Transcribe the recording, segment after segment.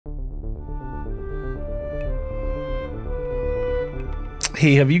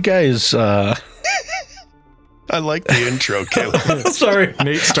Hey, have you guys... I like the intro, Caleb. Sorry.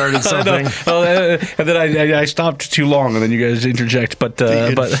 Nate started something. And then I stopped too long, and then you guys interject. But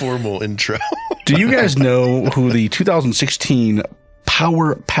Informal intro. do you guys know who the 2016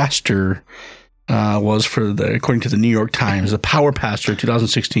 Power Pastor was according to the New York Times? The Power Pastor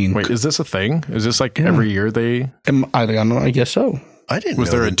 2016. Wait, is this a thing? Is this like every year they? I guess so. I didn't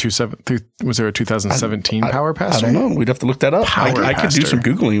Was know there that. was there a 2017 Power Pastor? I don't know. We'd have to look that up. I could do some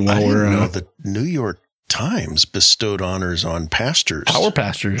Googling while I we're... didn't know the New York Times bestowed honors on pastors. Power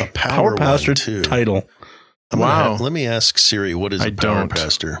Pastors. A power Pastor one, too. title. Wow. Let me ask Siri, what is a power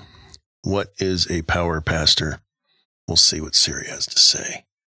pastor? What is a power pastor? We'll see what Siri has to say.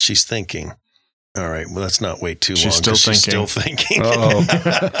 She's thinking. All right. Well, let's not wait too long. She's still thinking.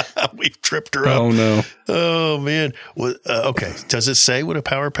 Uh-oh. We've tripped her up. Oh, no. Oh, man. Well, okay. Does it say what a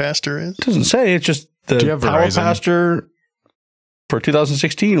power pastor is? It doesn't say. It's just the Power Verizon? Pastor for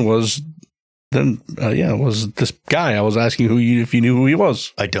 2016 was... was this guy. I was asking if you knew who he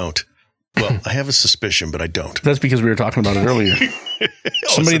was. I don't. Well, I have a suspicion, but I don't. That's because we were talking about it earlier.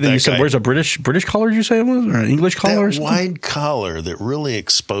 Somebody that you said, where's a British collar, did you say it was? Or an English collar or that something? wide collar that really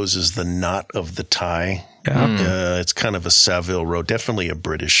exposes the knot of the tie. Yeah. It's kind of a Savile Row. Definitely a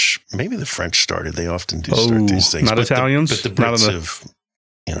British. Maybe the French started. They often do start these things. Not Italians? But the Brits have,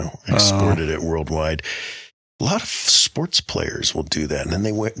 exported it worldwide. A lot of sports players will do that, and then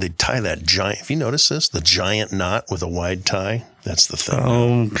they tie that giant. Have you noticed this? The giant knot with a wide tie. That's the thing.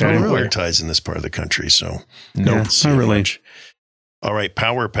 Oh, okay. I don't wear ties in this part of the country, so not really. Much. All right,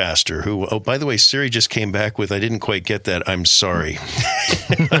 Power Pastor. Who? Oh, by the way, Siri just came back with. I didn't quite get that. I'm sorry.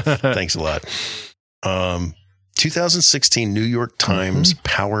 Thanks a lot. 2016 New York Times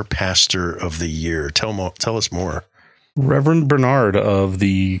Power Pastor of the Year. Tell us more. Reverend Bernard of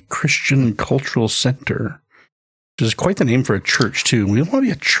the Christian Cultural Center. Which is quite the name for a church, too. We don't want to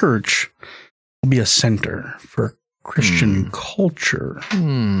be a church. We'll be a center for Christian culture.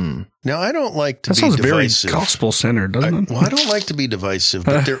 Now, I don't like to that be sounds divisive. Very gospel-centered, doesn't it? Well, I don't like to be divisive,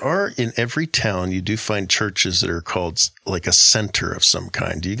 but there are, in every town, you do find churches that are called like a center of some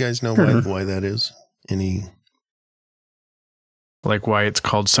kind. Do you guys know why that is? Like why it's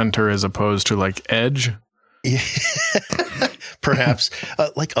called center as opposed to like edge? Yeah. Perhaps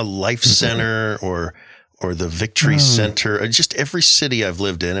like a life center or the Victory Center. Just every city I've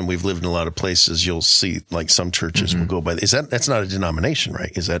lived in, and we've lived in a lot of places, you'll see like some churches will go by. That's not a denomination,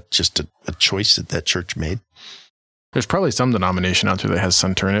 right? Is that just a choice that church made? There's probably some denomination out there that has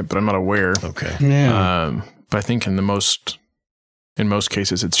center in it, but I'm not aware. Okay. Yeah. But I think in most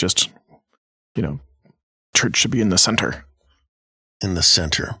cases, it's just, church should be in the center. In the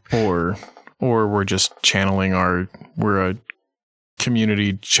center. Or we're just channeling we're a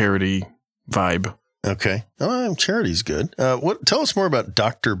community charity vibe. Okay. Charity's good. Tell us more about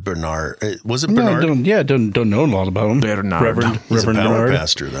Dr. Bernard. Was it Bernard? Don't know a lot about him. Reverend He's a power Bernard.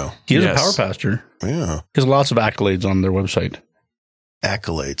 pastor, though. He is a power pastor. Yeah. He has lots of accolades on their website.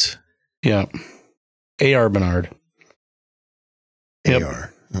 Accolades. Yeah. A.R. Bernard. Yep.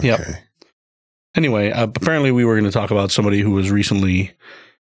 A.R. Okay. Yep. Anyway, apparently we were going to talk about somebody who was recently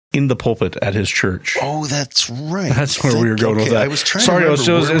in the pulpit at his church. Oh, that's right. That's where we were going with that. I was trying to remember it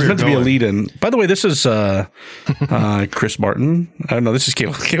was meant to be a lead-in. By the way, this is Chris Martin. No, this is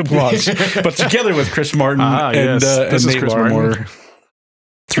Caleb Watts. But together with Chris Martin and Nate Chris Barmore, Martin.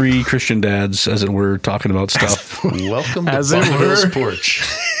 three Christian dads, as it were, talking about stuff. Welcome to Buffalo's Porch.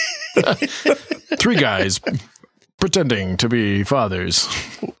 Three guys pretending to be fathers.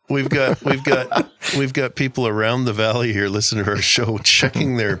 We've got people around the valley here listening to our show,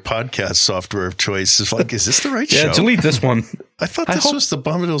 checking their podcast software of choice. It's like, is this the right show? Yeah, delete this one. I thought this was the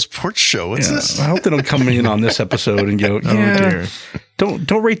Bombadil's Porch Show. What's this? I hope they don't come in on this episode and go, dear.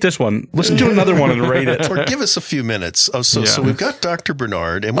 Don't rate this one. Listen to another one and rate it. Or give us a few minutes. So we've got Dr.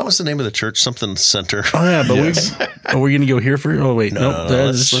 Bernard. And what was the name of the church? Something Center. Oh, yeah, but we're going to go here for... Oh, wait. No,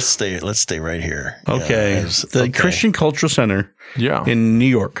 let's stay right here. Okay. The Christian Cultural Center in New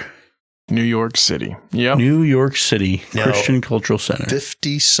York. New York City. Yeah. New York City now, Christian Cultural Center.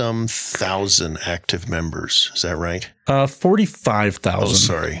 50-some thousand active members. Is that right? 45,000. Oh,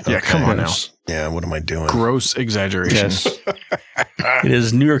 sorry. Yeah, come on now. Yeah, what am I doing? Gross exaggeration. Yes. It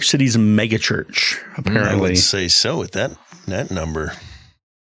is New York City's mega church, apparently. I would say so with that number.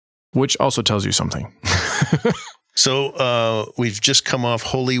 Which also tells you something. So we've just come off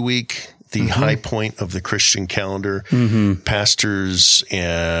Holy Week, the high point of the Christian calendar. Pastors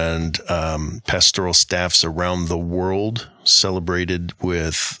and pastoral staffs around the world celebrated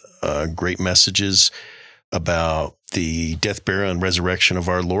with great messages about the death, burial, and resurrection of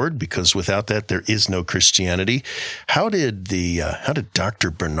our Lord, because without that, there is no Christianity. How did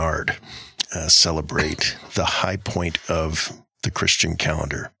Dr. Bernard celebrate the high point of the Christian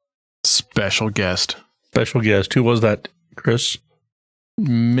calendar? Special guest. Special guest. Who was that, Chris?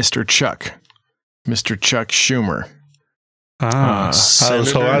 Mr. Chuck Schumer.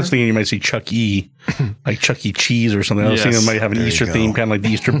 So I was thinking you might see Chuck E. like Chuck E. Cheese or something. I was thinking it might have an There you Easter go. theme, kind of like the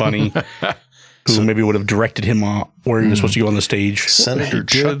Easter Bunny, who maybe would have directed him where he was supposed to go on the stage. Senator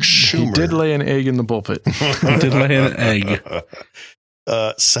Chuck Schumer. He did lay an egg in the pulpit. Did lay an egg.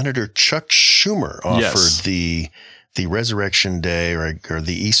 Senator Chuck Schumer offered Yes. the Resurrection Day or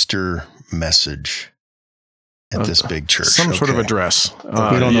the Easter message at this big church. Some sort of Okay. address. We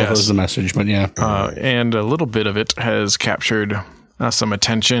don't know if yes. it was the message, but yeah. And a little bit of it has captured some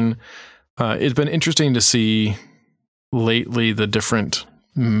attention. It's been interesting to see lately the different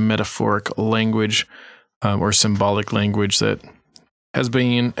metaphoric language or symbolic language that has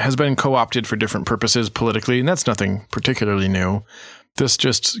been co-opted for different purposes politically, and that's nothing particularly new. This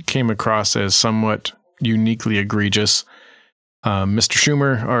just came across as somewhat uniquely egregious. Mr.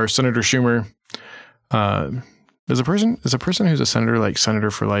 Schumer, or Senator Schumer, is a person who's a senator like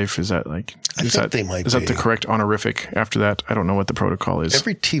senator for life? Is that like is that the correct honorific after that? I don't know what the protocol is.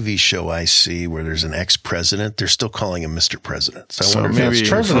 Every TV show I see where there's an ex-president, they're still calling him Mr. President. So I So wonder maybe- if that's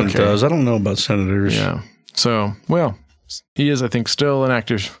President okay. does. I don't know about senators. Yeah. So, well, he is, I think, still an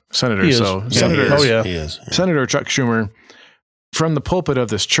active senator. He is. So, Yeah, Senator, he is. Oh, yeah. He is. Senator Chuck Schumer, from the pulpit of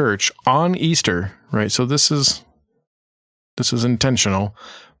this church on Easter, right? So this is intentional.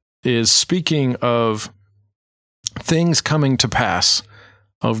 Is speaking of things coming to pass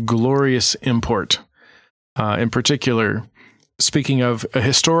of glorious import. In particular, speaking of a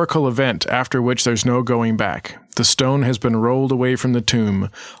historical event after which there's no going back. The stone has been rolled away from the tomb.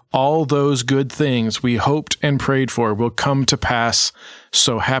 All those good things we hoped and prayed for will come to pass.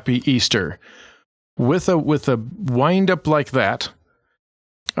 So happy Easter. With a wind up like that,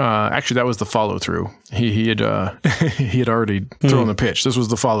 actually that was the follow through. He had he had already thrown the pitch. This was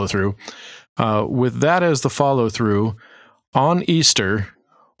the follow through. With that as the follow through on Easter,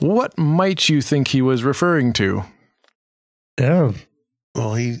 what might you think he was referring to? Yeah.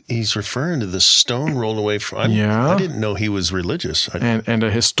 Well, he's referring to the stone rolled away from. I didn't know he was religious. And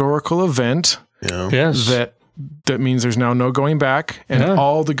a historical event Yes. that means there's now no going back, and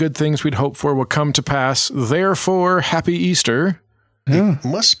all the good things we'd hoped for will come to pass. Therefore, happy Easter. Yeah.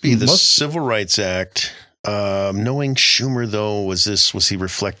 Must be the Civil Rights Act. Knowing Schumer, though, was he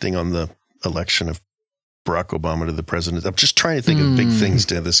reflecting on the election of Barack Obama to the president? I'm just trying to think of big things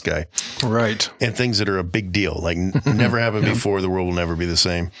to this guy. Right. And things that are a big deal, like never happened before. The world will never be the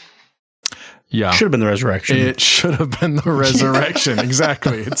same. Yeah. Should have been the resurrection. It should have been the resurrection.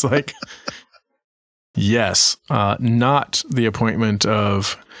 Exactly. It's like, yes, not the appointment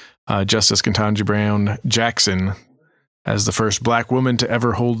of Justice Ketanji Brown Jackson as the first black woman to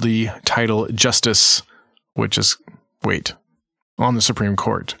ever hold the title justice, which is, on the Supreme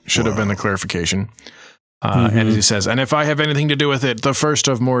Court. Should have been the clarification. And he says, and if I have anything to do with it, the first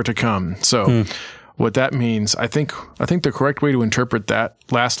of more to come. So what that means, I think the correct way to interpret that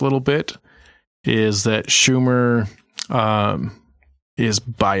last little bit is that Schumer is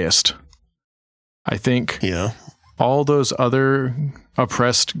biased. I think all those other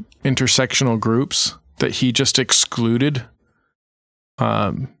oppressed intersectional groups that he just excluded,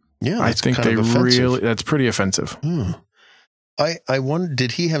 I think they that's pretty offensive. I wonder,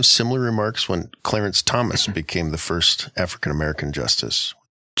 did he have similar remarks when Clarence Thomas became the first African-American justice?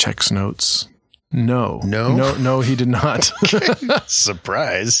 Checks notes. No, he did not.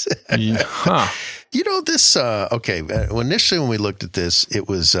 Surprise. Huh. You know, this, initially when we looked at this, it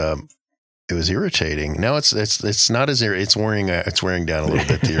was irritating. Now it's not as it's wearing down a little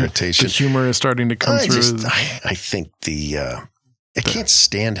bit, the irritation. The humor is starting to come through. I think I can't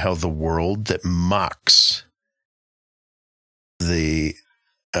stand how the world that mocks it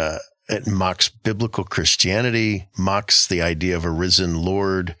mocks biblical Christianity, mocks the idea of a risen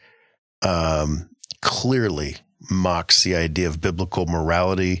Lord, clearly mocks the idea of biblical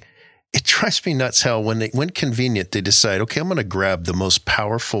morality. It drives me nuts how when convenient, they decide, okay, I'm going to grab the most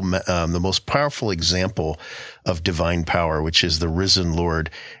powerful example of divine power, which is the risen Lord,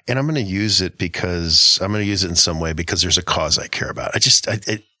 and I'm going to use it in some way because there's a cause I care about.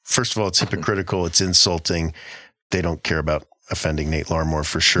 First of all, it's hypocritical. It's insulting. They don't care about offending Nate Larmore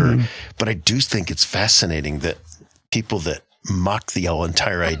for sure. But I do think it's fascinating that people that mock the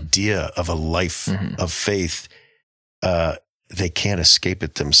entire idea of a life of faith, they can't escape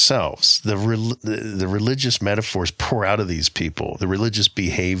it themselves. The religious metaphors pour out of these people. The religious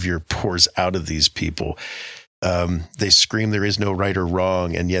behavior pours out of these people. They scream there is no right or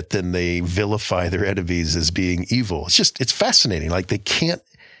wrong, and yet then they vilify their enemies as being evil. It's fascinating. Like they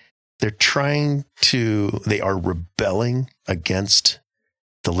are rebelling against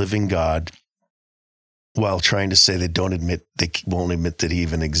the living God while trying to say they won't admit that he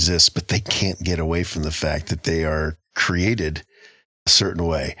even exists, but they can't get away from the fact that they are created a certain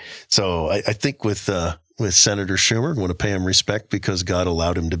way. So I think with Senator Schumer, we want to pay him respect because God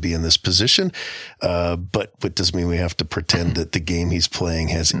allowed him to be in this position. But it doesn't mean we have to pretend that the game he's playing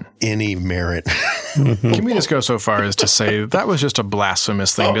has any merit. Can we just go so far as to say that was just a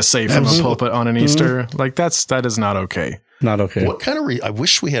blasphemous thing to say from a pulpit on an Easter? Like that is not okay. Not okay. What kind of? I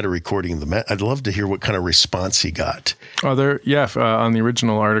wish we had a recording of the. I'd love to hear what kind of response he got. Oh, on the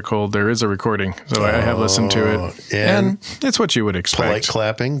original article there is a recording, so I have listened to it, and it's what you would expect. Polite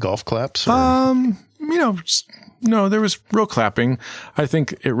clapping, golf claps. Or? No, there was real clapping. I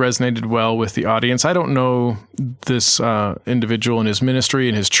think it resonated well with the audience. I don't know this individual and his ministry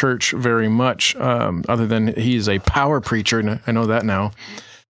and his church very much, other than he's a power preacher, and I know that now.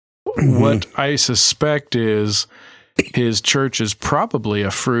 What I suspect is his church is probably a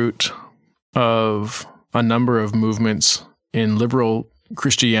fruit of a number of movements in liberal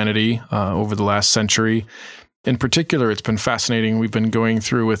Christianity over the last century. In particular, it's been fascinating. We've been going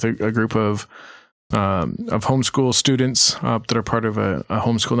through with a group of homeschool students that are part of a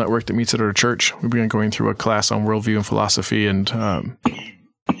homeschool network that meets at our church. We've been going through a class on worldview and philosophy,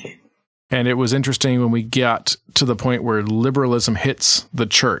 and it was interesting when we got to the point where liberalism hits the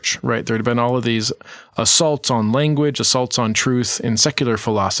church, right? There had been all of these assaults on language, assaults on truth in secular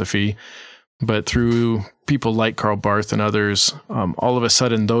philosophy, but through people like Karl Barth and others, all of a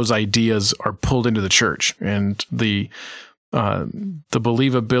sudden those ideas are pulled into the church, and the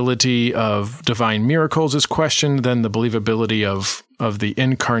believability of divine miracles is questioned. Then the believability of the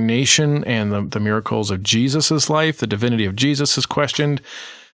incarnation and the miracles of Jesus's life, the divinity of Jesus is questioned.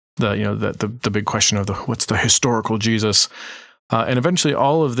 The big question of what's the historical Jesus, and eventually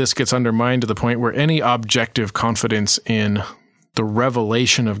all of this gets undermined to the point where any objective confidence in the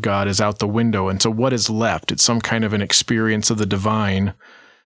revelation of God is out the window. And so what is left? It's some kind of an experience of the divine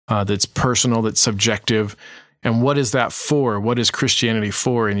that's personal, that's subjective. And what is that for? What is Christianity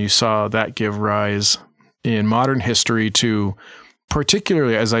for? And you saw that give rise in modern history to,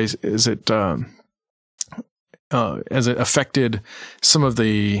 particularly as it affected some of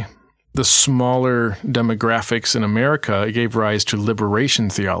the smaller demographics in America, it gave rise to liberation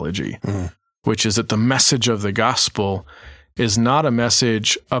theology, which is that the message of the gospel is not a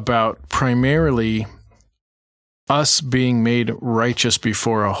message about primarily us being made righteous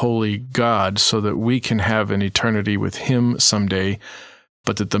before a holy God so that we can have an eternity with him someday,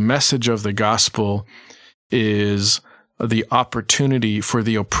 but that the message of the gospel is the opportunity for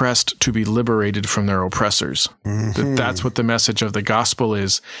the oppressed to be liberated from their oppressors. That's what the message of the gospel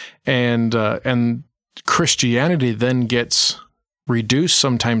is. And Christianity then gets reduced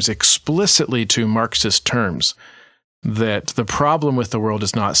sometimes explicitly to Marxist terms, that the problem with the world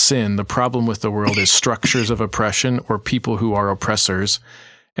is not sin. The problem with the world is structures of oppression or people who are oppressors.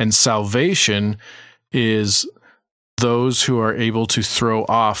 And salvation is those who are able to throw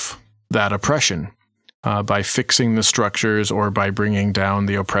off that oppression by fixing the structures or by bringing down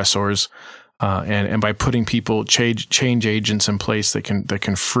the oppressors, and by putting people, change agents in place that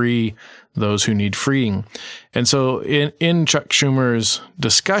can free those who need freeing. And so in Chuck Schumer's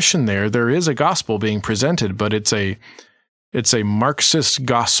discussion there is a gospel being presented, but it's a Marxist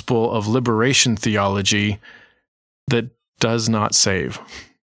gospel of liberation theology that does not save.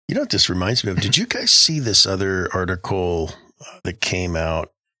 You know what this reminds me of? Did you guys see this other article that came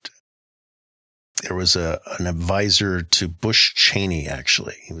out? There was an advisor to Bush Cheney,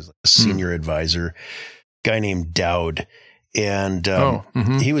 actually. He was a senior advisor, guy named Dowd. And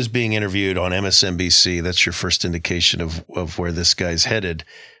he was being interviewed on MSNBC. That's your first indication of where this guy's headed.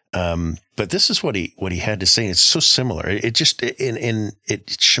 But this is what he had to say. It's so similar. It just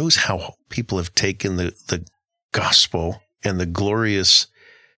it shows how people have taken the gospel and the glorious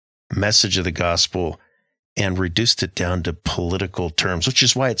message of the gospel and reduced it down to political terms, which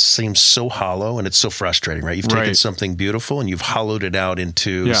is why it seems so hollow and it's so frustrating, right? You've taken something beautiful and you've hollowed it out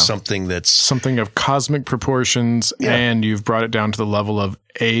into something that's something of cosmic proportions, and you've brought it down to the level of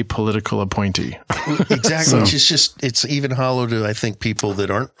a political appointee. Exactly. It's even hollow to, I think, people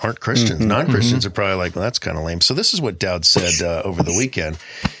that aren't Christians. Non-Christians are probably like, well, that's kind of lame. So this is what Dowd said over the weekend.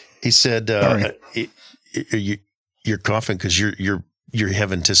 He said, you're coughing because you're you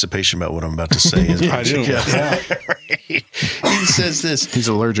have anticipation about what I'm about to say. I do. Yeah. He says this. He's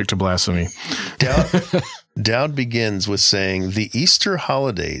allergic to blasphemy. Dowd begins with saying the Easter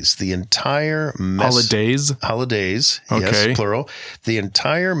holidays, the entire Holidays, yes, Okay. plural. The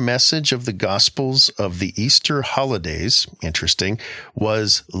entire message of the Gospels of the Easter holidays, interesting,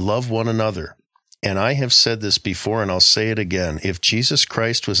 was love one another. And I have said this before, and I'll say it again. If Jesus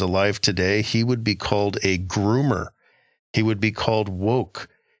Christ was alive today, he would be called a groomer. He would be called woke.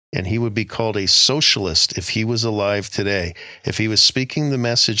 And he would be called a socialist if he was alive today. If he was speaking the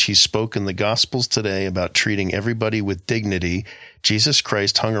message he spoke in the Gospels today about treating everybody with dignity, Jesus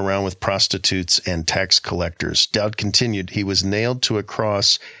Christ hung around with prostitutes and tax collectors. Dowd continued, he was nailed to a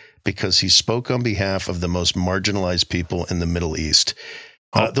cross because he spoke on behalf of the most marginalized people in the Middle East.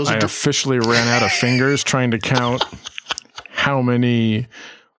 I officially ran out of fingers trying to count how many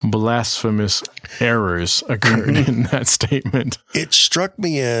blasphemous errors occurred in that statement. It struck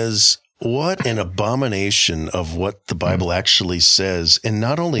me as what an abomination of what the Bible actually says. And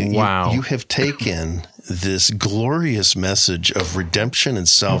not only you have taken this glorious message of redemption and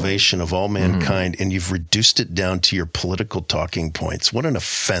salvation of all mankind, and you've reduced it down to your political talking points. What an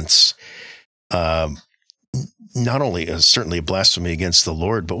offense. Not only certainly a blasphemy against the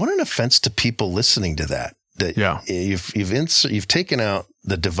Lord, but what an offense to people listening to that. You've taken out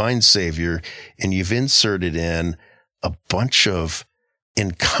the divine Savior and you've inserted in a bunch of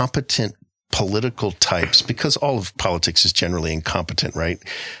incompetent political types, because all of politics is generally incompetent, right?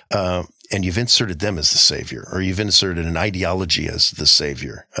 And you've inserted them as the Savior, or you've inserted an ideology as the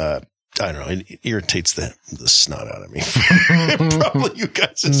Savior. I don't know. It irritates the snot out of me. Probably you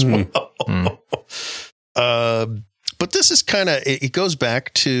guys as well. But this is kind of, it goes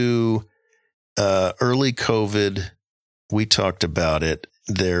back to early COVID. We talked about it.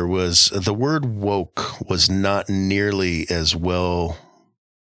 There was the word woke was not nearly as well.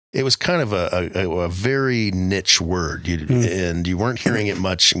 It was kind of a very niche word, and you weren't hearing it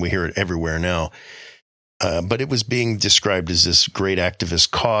much, and we hear it everywhere now. But it was being described as this great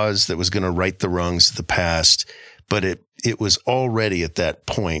activist cause that was going to right the wrongs of the past. But it was already at that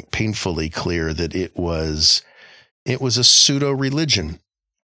point painfully clear that it was a pseudo religion.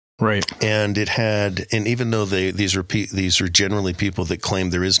 Right. And even though these are generally people that claim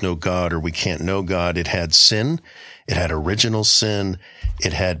there is no God or we can't know God, it had sin, it had original sin,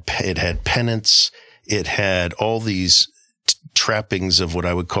 it had penance, it had all these trappings of what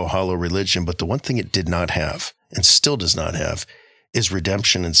I would call hollow religion. But the one thing it did not have, and still does not have, is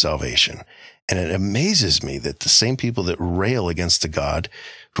redemption and salvation. And it amazes me that the same people that rail against the God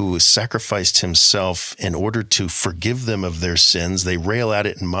who sacrificed himself in order to forgive them of their sins, they rail at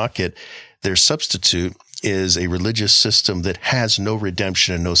it and mock it. Their substitute is a religious system that has no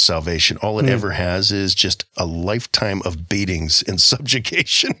redemption and no salvation. All it ever has is just a lifetime of beatings and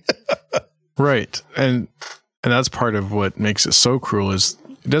subjugation. Right. And that's part of what makes it so cruel is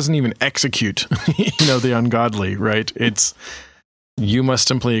it doesn't even execute, the ungodly, right? You must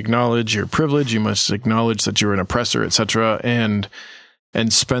simply acknowledge your privilege. You must acknowledge that you're an oppressor, etc., and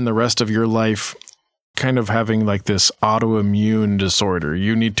spend the rest of your life kind of having like this autoimmune disorder.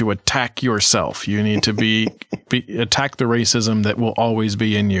 You need to attack yourself. You need to attack the racism that will always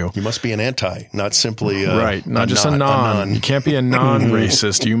be in you. You must be an anti, not simply right, not just a non. You can't be a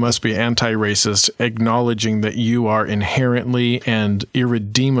non-racist. You must be anti-racist, acknowledging that you are inherently and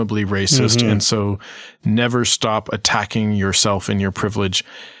irredeemably racist, and so never stop attacking yourself and your privilege.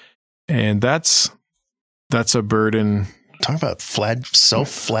 And that's a burden. Talk about not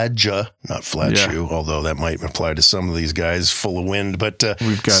flagellation, although that might apply to some of these guys full of wind, but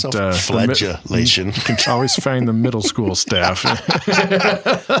we've got self-flagellation. You can always find the middle school staff.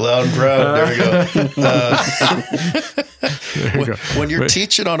 Loud and proud. There we go. When you're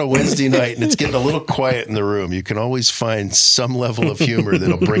teaching on a Wednesday night and it's getting a little quiet in the room, you can always find some level of humor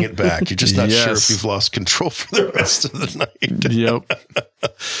that'll bring it back. You're just not sure if you've lost control for the rest of the night. Yep.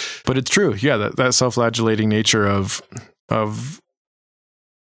 But it's true. Yeah, that self-flagellating nature of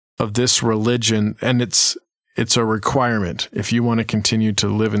this religion, and it's a requirement. If you want to continue to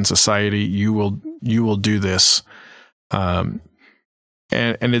live in society, you will do this. And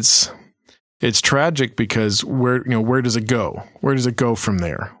it's tragic because where does it go? Where does it go from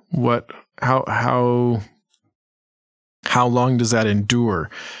there? How long does that endure?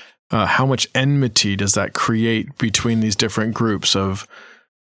 How much enmity does that create between these different groups of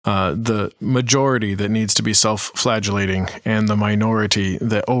the majority that needs to be self-flagellating and the minority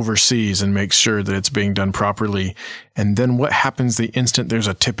that oversees and makes sure that it's being done properly? And then what happens the instant there's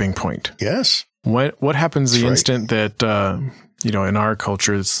a tipping point? Yes. What happens the instant that, in our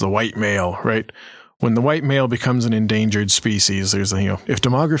culture, it's the white male, right? when the white male becomes an endangered species, there's if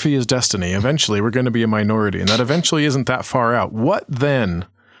demography is destiny, eventually we're going to be a minority, and that eventually isn't that far out. What then?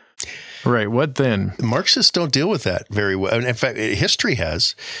 Right. What then? Marxists don't deal with that very well. In fact, history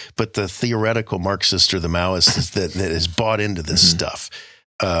has, but the theoretical Marxist or the Maoist that is bought into this stuff.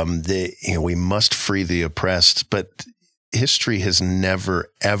 We must free the oppressed, but history has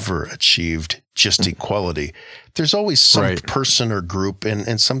never, ever achieved just equality. There's always some person or group,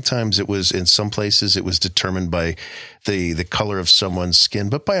 and sometimes it was, in some places, it was determined by the color of someone's skin.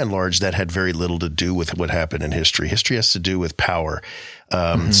 But by and large, that had very little to do with what happened in history. History has to do with power.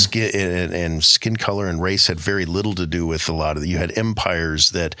 Skin and skin color and race had very little to do with a lot of it. You had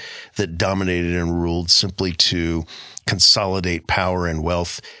empires that dominated and ruled simply to consolidate power and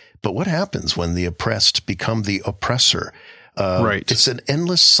wealth. But what happens when the oppressed become the oppressor? It's an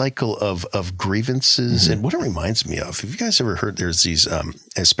endless cycle of grievances. And what it reminds me of, have you guys ever heard there's these,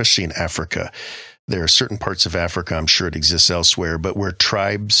 especially in Africa, there are certain parts of Africa, I'm sure it exists elsewhere, but where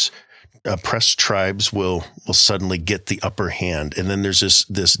oppressed tribes will suddenly get the upper hand. And then there's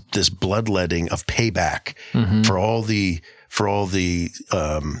this bloodletting of payback for all the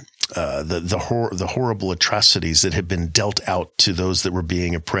horrible atrocities that had been dealt out to those that were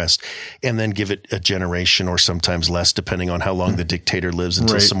being oppressed, and then give it a generation or sometimes less, depending on how long the dictator lives,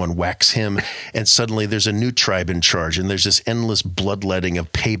 until someone whacks him. And suddenly there's a new tribe in charge, and there's this endless bloodletting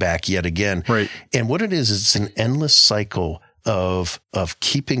of payback yet again. Right. And what it is, it's an endless cycle of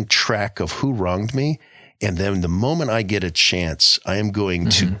keeping track of who wronged me. And then the moment I get a chance, I am going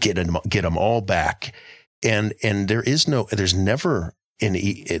to get them all back. And there's never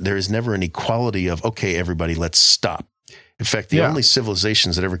an equality of, okay, everybody, let's stop. In fact, the only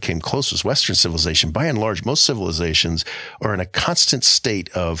civilizations that ever came close was Western civilization. By and large, most civilizations are in a constant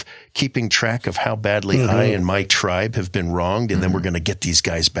state of keeping track of how badly I and my tribe have been wronged, and then we're going to get these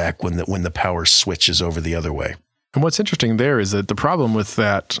guys back when the power switches over the other way. And what's interesting there is that the problem with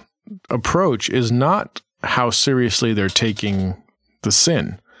that approach is not how seriously they're taking the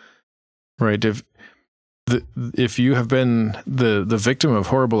sin, right? If you have been the victim of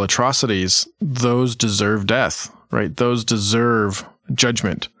horrible atrocities, those deserve death, right? Those deserve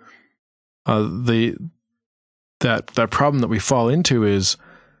judgment. That problem that we fall into is,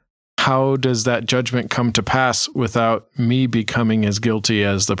 how does that judgment come to pass without me becoming as guilty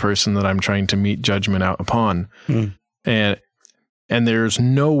as the person that I'm trying to mete judgment out upon? And there's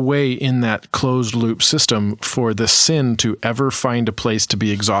no way in that closed loop system for the sin to ever find a place to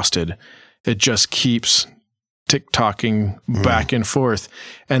be exhausted. It just keeps tick-tocking back and forth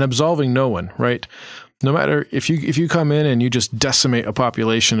and absolving no one, right? No matter if you come in and you just decimate a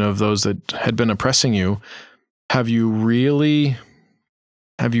population of those that had been oppressing you, have you really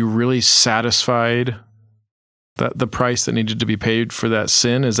satisfied the price that needed to be paid for that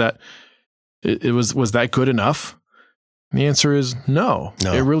sin? Was that good enough? And the answer is no,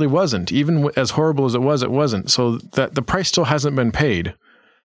 it really wasn't. Even as horrible as it wasn't. So that the price still hasn't been paid.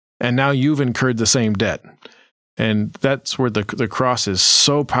 And now you've incurred the same debt. And that's where the cross is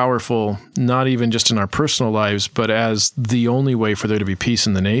so powerful, not even just in our personal lives, but as the only way for there to be peace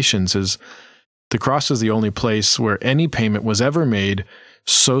in the nations. Is the cross is the only place where any payment was ever made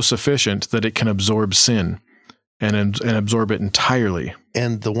so sufficient that it can absorb sin and absorb it entirely.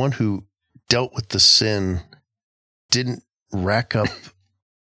 And the one who dealt with the sin didn't rack up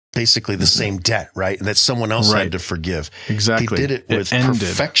basically the same debt, right? That someone else had to forgive. Exactly. He did it with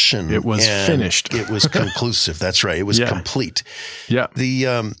perfection. It was finished. It was conclusive. That's right. It was complete. Yeah.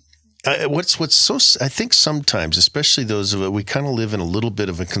 What's so, I think sometimes, especially those of us, we kind of live in a little bit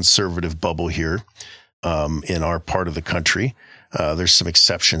of a conservative bubble here in our part of the country. There's some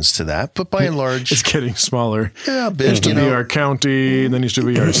exceptions to that, but by and large, it's getting smaller. Yeah, it used to be our county, and then used to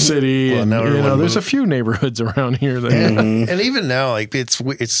be our city, well, and there's a few neighborhoods around here that, and even now, like it's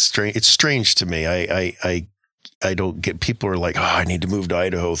strange. It's strange to me. I don't get. People are like, oh, I need to move to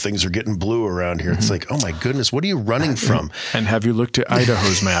Idaho. Things are getting blue around here. It's like, oh my goodness, what are you running from? And have you looked at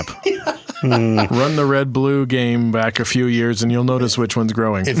Idaho's map? Run the red-blue game back a few years, and you'll notice which one's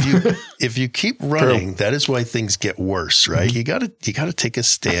growing. If you keep running, that is why things get worse, right? You gotta take a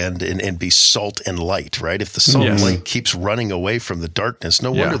stand and be salt and light, right? If the salt and light keeps running away from the darkness,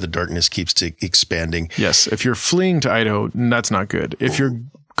 no wonder the darkness keeps expanding. Yes, if you're fleeing to Idaho, that's not good. If you're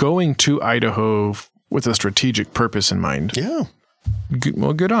going to Idaho with a strategic purpose in mind,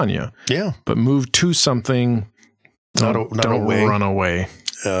 good on you. Yeah, but move to something. Don't run away.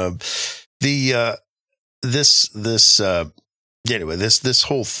 This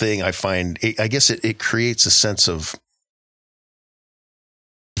whole thing, I find, I guess it creates a sense of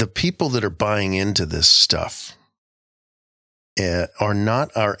the people that are buying into this stuff are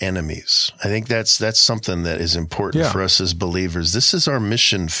not our enemies. I think that's something that is important for us as believers. This is our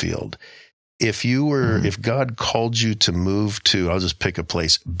mission field. If you were, if God called you to move to, I'll just pick a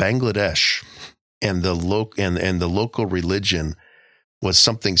place, Bangladesh, and the local religion was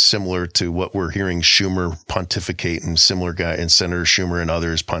something similar to what we're hearing Schumer pontificate and similar guy and Senator Schumer and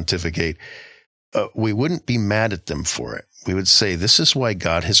others pontificate, we wouldn't be mad at them for it. We would say, this is why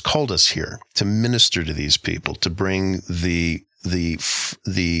God has called us here, to minister to these people, to bring the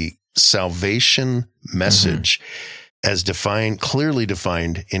salvation message as defined, clearly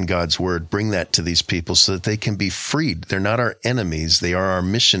defined in God's word, bring that to these people so that they can be freed. They're not our enemies. They are our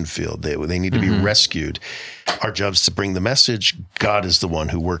mission field. They need to be rescued. Our job is to bring the message. God is the one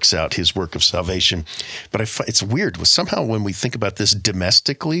who works out his work of salvation. But it's weird. Somehow when we think about this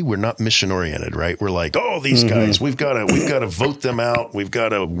domestically, we're not mission oriented, right? We're like, oh, these guys, we've got to vote them out. We've got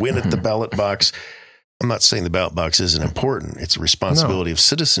to win at the ballot box. I'm not saying the ballot box isn't important. It's a responsibility of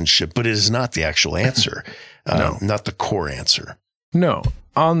citizenship, but it is not the actual answer. Not the core answer. No.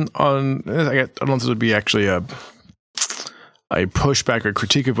 I don't know if this would be actually a pushback or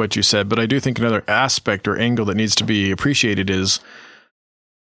critique of what you said, but I do think another aspect or angle that needs to be appreciated is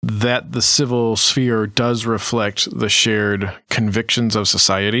that the civil sphere does reflect the shared convictions of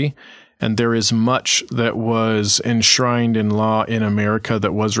society. And there is much that was enshrined in law in America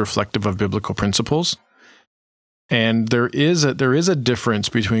that was reflective of biblical principles. And there is a difference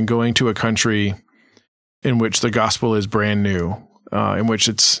between going to a country in which the gospel is brand new, in which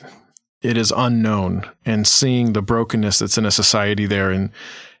it is unknown, and seeing the brokenness that's in a society there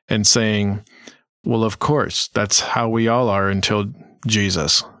and saying, well, of course, that's how we all are until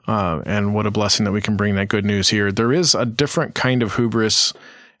Jesus. And what a blessing that we can bring that good news here. There is a different kind of hubris,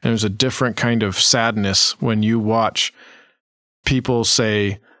 and there's a different kind of sadness when you watch people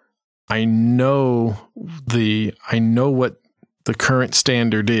say, I know what the current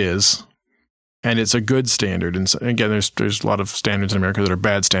standard is, and it's a good standard. And again, there's a lot of standards in America that are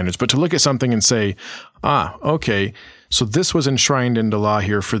bad standards. But to look at something and say, okay, so this was enshrined into law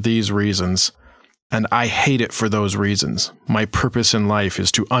here for these reasons, and I hate it for those reasons. My purpose in life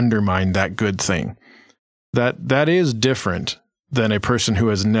is to undermine that good thing. That is different than a person who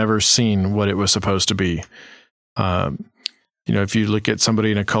has never seen what it was supposed to be. If you look at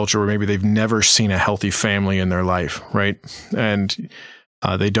somebody in a culture where maybe they've never seen a healthy family in their life, right? And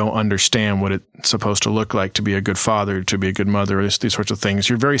they don't understand what it's supposed to look like to be a good father, to be a good mother, these sorts of things.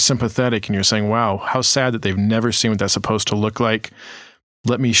 You're very sympathetic and you're saying, wow, how sad that they've never seen what that's supposed to look like.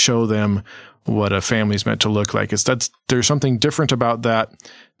 Let me show them what a family's meant to look like. There's something different about that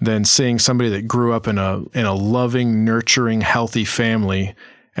than seeing somebody that grew up in a loving, nurturing, healthy family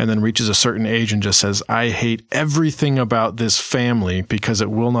and then reaches a certain age and just says, I hate everything about this family because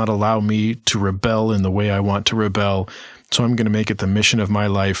it will not allow me to rebel in the way I want to rebel. So I'm going to make it the mission of my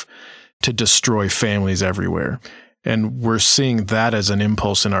life to destroy families everywhere. And we're seeing that as an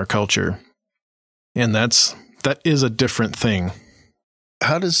impulse in our culture. And that is a different thing.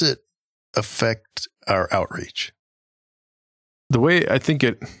 How does it affect our outreach? The way I think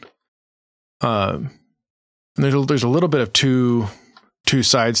it, there's a little bit of two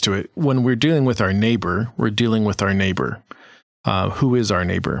sides to it. When we're dealing with our neighbor, we're dealing with our neighbor. Who is our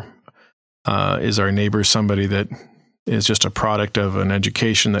neighbor? Is our neighbor somebody that is just a product of an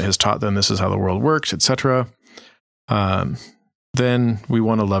education that has taught them this is how the world works, etc.? Then we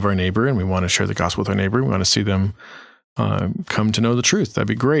want to love our neighbor and we want to share the gospel with our neighbor. We want to see them come to know the truth. That'd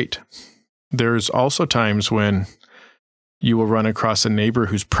be great. There's also times when you will run across a neighbor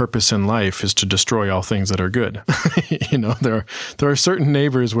whose purpose in life is to destroy all things that are good. There are certain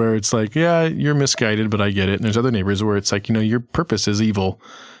neighbors where it's like, yeah, you're misguided, but I get it. And there's other neighbors where it's like, your purpose is evil.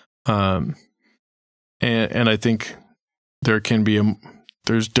 And I think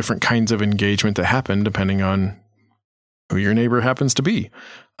there's different kinds of engagement that happen depending on who your neighbor happens to be.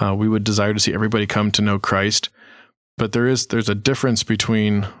 We would desire to see everybody come to know Christ, but there's a difference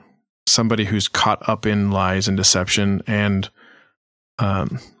between somebody who's caught up in lies and deception and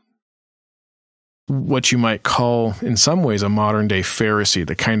what you might call, in some ways, a modern day Pharisee,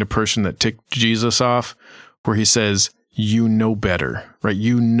 the kind of person that ticked Jesus off, where he says, you know better, right?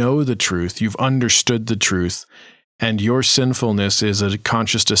 You know the truth. You've understood the truth. And your sinfulness is a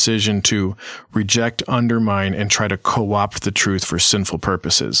conscious decision to reject, undermine, and try to co-opt the truth for sinful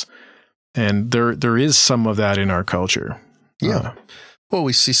purposes. And there is some of that in our culture. Yeah. Well,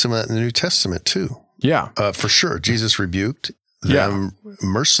 we see some of that in the New Testament too. Yeah. For sure. Jesus rebuked them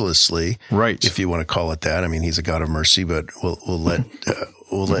mercilessly. Right. If you want to call it that. I mean, he's a God of mercy, but we'll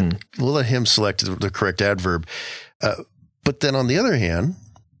let him select the correct adverb. But then on the other hand,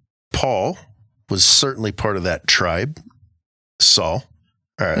 Paul was certainly part of that tribe, Saul,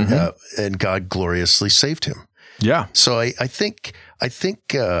 and God gloriously saved him. Yeah. So I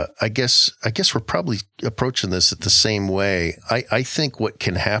guess we're probably approaching this at the same way. I think what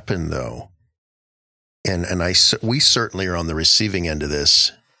can happen though, and we certainly are on the receiving end of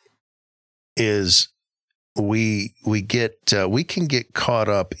this, is we can get caught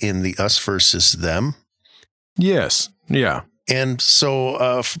up in the us versus them. Yes. Yeah. And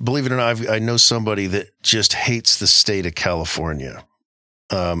so, believe it or not, I know somebody that just hates the state of California.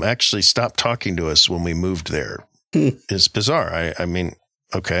 Actually stopped talking to us when we moved there. It's bizarre. I mean,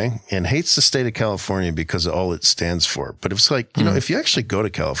 okay. And hates the state of California because of all it stands for. But it's like, if you actually go to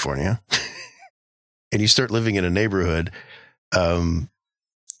California and you start living in a neighborhood, because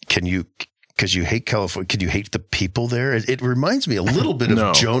you hate California, could you hate the people there? It reminds me a little bit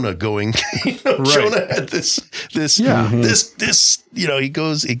of Jonah going, right. Jonah had this, he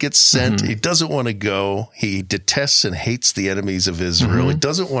gets sent. He doesn't want to go. He detests and hates the enemies of Israel. He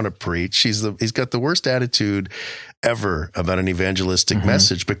doesn't want to preach. He's got the worst attitude ever about an evangelistic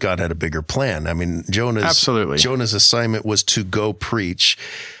message, but God had a bigger plan. I mean, Jonah's assignment was to go preach.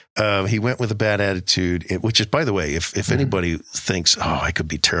 He went with a bad attitude, which is, by the way, if anybody thinks, I could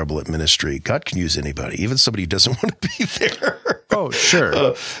be terrible at ministry, God can use anybody, even somebody who doesn't want to be there. Oh,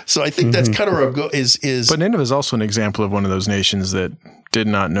 sure. So I think that's kind of where I'm going is. But Nineveh is also an example of one of those nations that did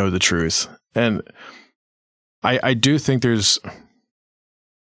not know the truth. And I do think there is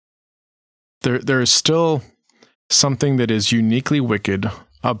still something that is uniquely wicked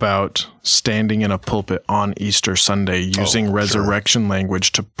about standing in a pulpit on Easter Sunday using resurrection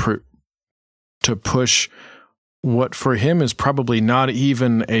language to push what for him is probably not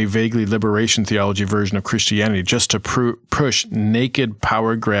even a vaguely liberation theology version of Christianity, just to push naked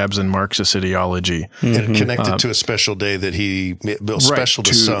power grabs and Marxist ideology. And connected to a special day that he special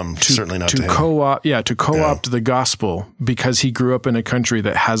to some, certainly not to him. To co-opt the gospel because he grew up in a country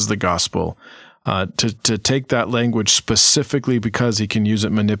that has the gospel. To take that language specifically because he can use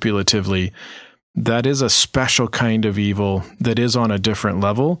it manipulatively, that is a special kind of evil that is on a different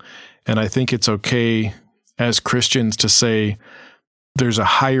level. And I think it's okay as Christians to say there's a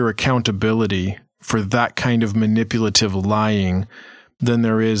higher accountability for that kind of manipulative lying than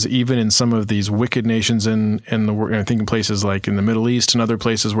there is even in some of these wicked nations in the world. I think in places like in the Middle East and other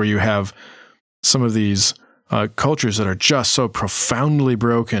places where you have some of these cultures that are just so profoundly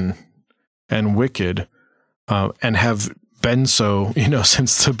broken and wicked, and have been so,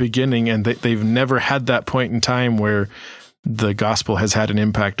 since the beginning, and they've never had that point in time where the gospel has had an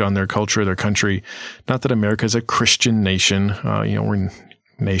impact on their culture, their country. Not that America is a Christian nation, where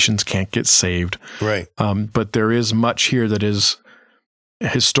nations can't get saved, right? But there is much here that is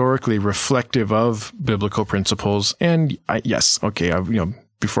historically reflective of biblical principles. And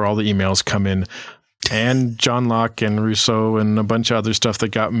before all the emails come in. And John Locke and Rousseau and a bunch of other stuff that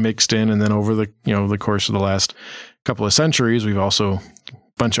got mixed in. And then over the course of the last couple of centuries, we've also a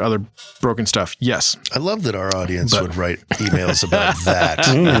bunch of other broken stuff. Yes. I love that our audience would write emails about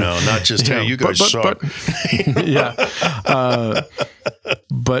that, not just, hey, you guys suck.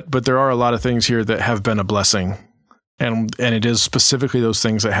 But there are a lot of things here that have been a blessing. And it is specifically those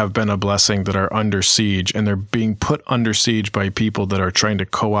things that have been a blessing that are under siege, and they're being put under siege by people that are trying to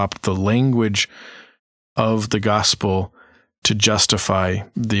co-opt the language of the gospel to justify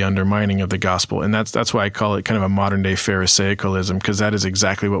the undermining of the gospel. And that's why I call it kind of a modern day Pharisaicalism, because that is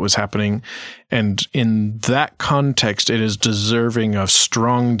exactly what was happening. And in that context, it is deserving of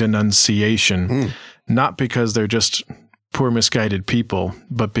strong denunciation, not because they're just poor, misguided people,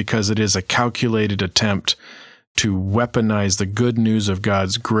 but because it is a calculated attempt to weaponize the good news of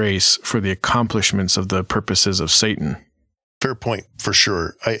God's grace for the accomplishments of the purposes of Satan. Fair point, for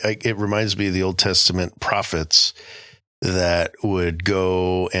sure. It reminds me of the Old Testament prophets that would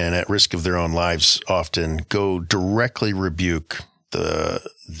go and, at risk of their own lives, often go directly rebuke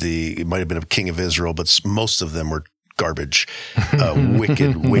it might have been a king of Israel, but most of them were garbage,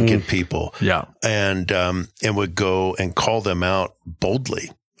 wicked people. Yeah, and would go and call them out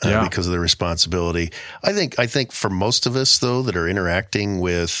boldly. Because of their responsibility. I think for most of us, though, that are interacting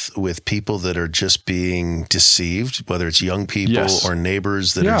with people that are just being deceived, whether it's young people or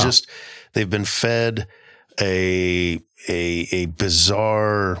neighbors that are just, they've been fed a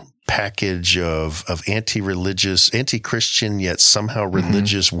bizarre package of anti-religious, anti-Christian, yet somehow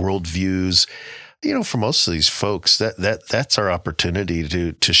religious worldviews. For most of these folks, that's our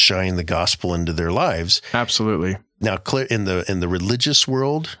opportunity to shine the gospel into their lives. Absolutely. Now, in the religious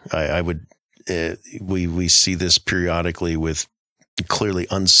world, we see this periodically with clearly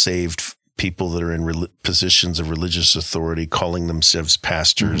unsaved people that are in positions of religious authority, calling themselves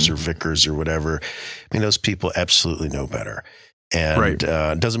pastors or vicars or whatever. I mean, those people absolutely know better. And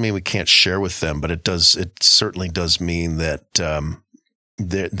doesn't mean we can't share with them, but it certainly does mean that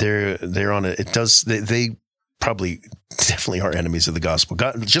they're on it. It does. They probably definitely are enemies of the gospel,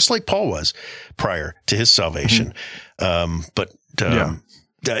 God, just like Paul was prior to his salvation. So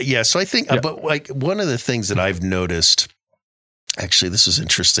I think, but like one of the things that I've noticed, actually, this was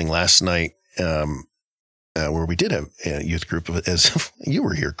interesting last night, where we did have a youth group as you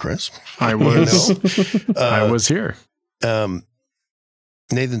were here, Chris. I was. I was here.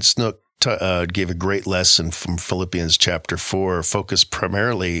 Nathan Snook gave a great lesson from Philippians chapter 4, focused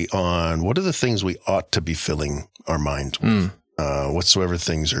primarily on what are the things we ought to be filling our mind with, whatsoever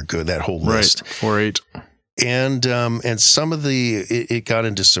things are good, that whole list. 4:8. And some of it got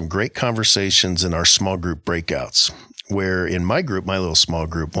into some great conversations in our small group breakouts, where in my group, my little small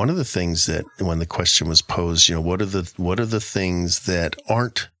group, one of the things that when the question was posed, what are the things that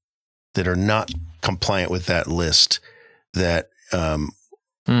are not compliant with that list that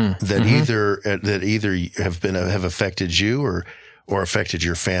either have affected you or affected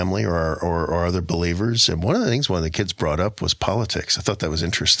your family or other believers. And one of the kids brought up was politics. I thought that was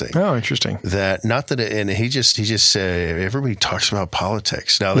interesting. Oh, interesting. And he just said, everybody talks about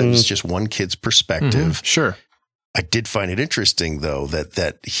politics. Now that was just one kid's perspective. Sure. I did find it interesting though,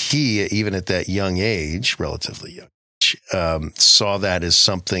 that he, even at that young age, relatively young, saw that as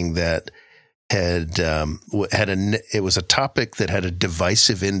something that it was a topic that had a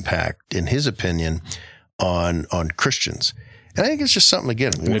divisive impact, in his opinion, on Christians. And I think it's just something,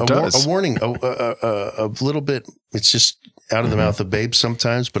 again, a warning, a little bit, it's just out of the mouth of babes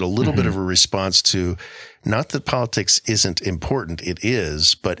sometimes, but a little bit of a response to, not that politics isn't important, it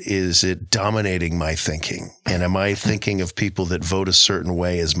is, but is it dominating my thinking? And am I thinking of people that vote a certain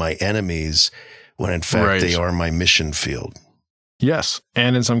way as my enemies, when in fact they are my mission field? Yes.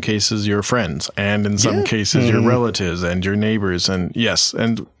 And in some cases, your friends, and in some cases, your relatives and your neighbors. And yes.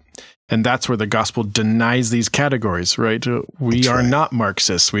 And that's where the gospel denies these categories, right? We are not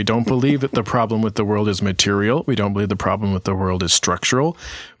Marxists. We don't believe that the problem with the world is material. We don't believe the problem with the world is structural.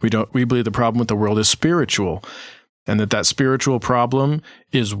 We believe the problem with the world is spiritual, and that spiritual problem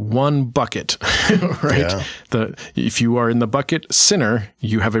is one bucket, right? Yeah. If you are in the bucket sinner,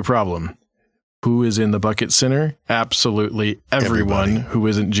 you have a problem. Who is in the bucket sinner? Absolutely everyone who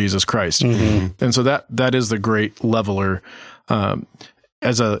isn't Jesus Christ. And so that is the great leveler.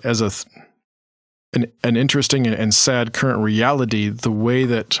 As an interesting and sad current reality, the way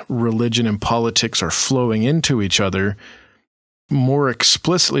that religion and politics are flowing into each other more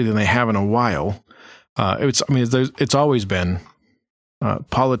explicitly than they have in a while. It's always been.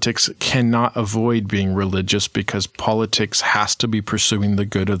 Politics cannot avoid being religious, because politics has to be pursuing the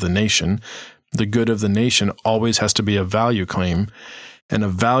good of the nation. The good of the nation always has to be a value claim, and a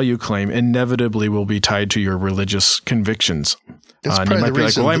value claim inevitably will be tied to your religious convictions. That's and you might be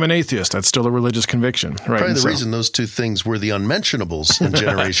like, well, I'm an atheist. That's still a religious conviction. Right? Probably the reason those two things were the unmentionables in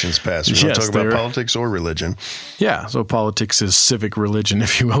generations past. We don't talk about politics or religion. Yeah, so politics is civic religion,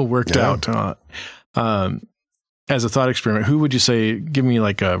 if you will, worked out. As a thought experiment, who would you say, give me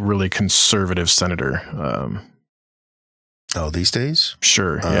like a really conservative senator? These days?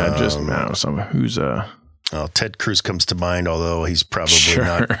 Sure. Yeah, who's Ted Cruz comes to mind, although he's probably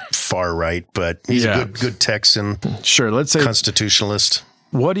not far right, but he's a good Texan. Sure. Let's say constitutionalist.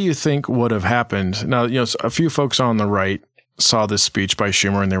 What do you think would have happened? Now, a few folks on the right saw this speech by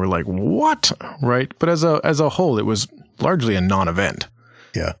Schumer and they were like, "What?" Right? But as a whole, it was largely a non-event.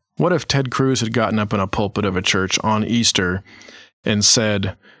 Yeah. What if Ted Cruz had gotten up in a pulpit of a church on Easter and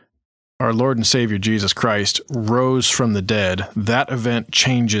said, "Our Lord and Savior Jesus Christ rose from the dead. That event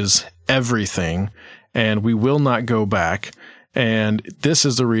changes everything, and we will not go back. And this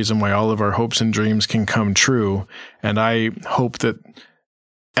is the reason why all of our hopes and dreams can come true. And I hope that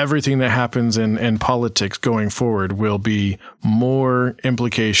everything that happens in politics going forward will be more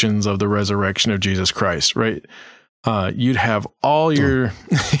implications of the resurrection of Jesus Christ," right? You'd have all your,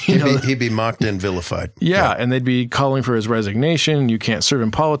 he'd be mocked and vilified. Yeah. And they'd be calling for his resignation. You can't serve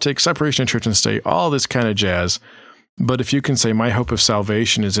in politics, separation of church and state, all this kind of jazz. But if you can say, my hope of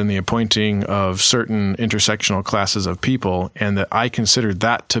salvation is in the appointing of certain intersectional classes of people, and that I consider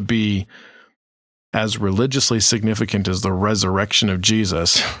that to be as religiously significant as the resurrection of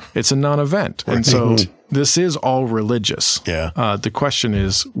Jesus, it's a non-event. And so this is all religious. Yeah. The question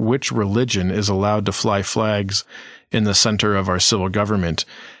is, which religion is allowed to fly flags in the center of our civil government?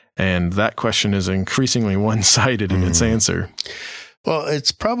 And that question is increasingly one-sided in its answer. Well,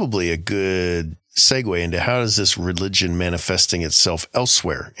 it's probably a good segue into how is this religion manifesting itself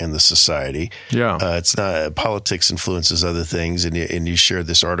elsewhere in the society? Yeah. It's not, politics influences other things. And you shared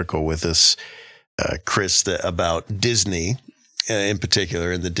this article with us, Chris, about Disney in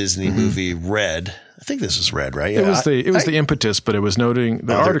particular in the Disney movie Red. I think this is Red, right? It was the impetus, but it was noting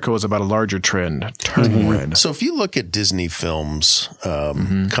the article was about a larger trend turning red. So if you look at Disney films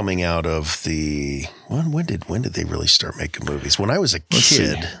coming out of the when did they really start making movies? When I was a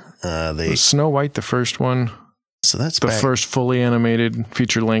kid, was Snow White the first one? So that's the first fully animated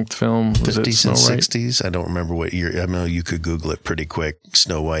feature length film. Was 50s and 60s. I don't remember what year. I know you could Google it pretty quick.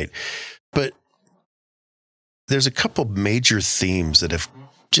 Snow White, but there's a couple major themes that have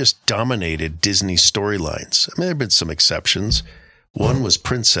just dominated Disney storylines. I mean, there have been some exceptions. One was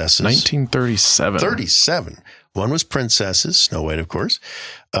princesses. 1937. 37. One was princesses, Snow White, of course.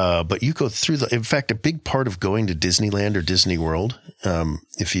 But you go through in fact, a big part of going to Disneyland or Disney World,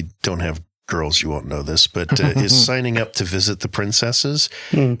 if you don't have girls, you won't know this, but is signing up to visit the princesses.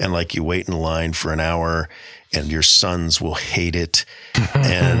 And like you wait in line for an hour and your sons will hate it.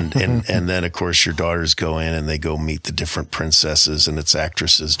 And then of course your daughters go in and they go meet the different princesses and it's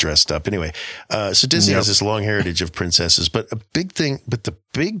actresses dressed up. Anyway, so Disney has this long heritage of princesses, but the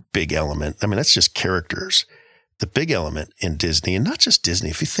big element, I mean, that's just characters. The big element in Disney, and not just Disney,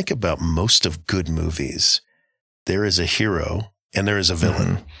 if you think about most of good movies, there is a hero and there is a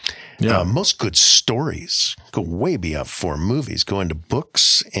villain. Yeah. Most good stories go way beyond form movies, go into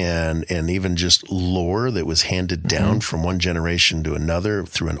books and even just lore that was handed down from one generation to another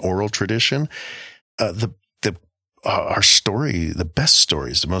through an oral tradition. Our story, the best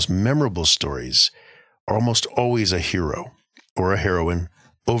stories, the most memorable stories are almost always a hero or a heroine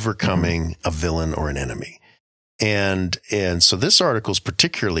overcoming a villain or an enemy. And so this article is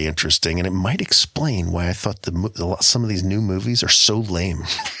particularly interesting, and it might explain why I thought some of these new movies are so lame.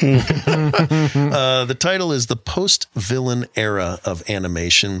 The title is The Post-Villain Era of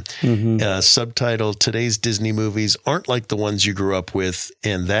Animation. Subtitle, Today's Disney Movies Aren't Like the Ones You Grew Up With,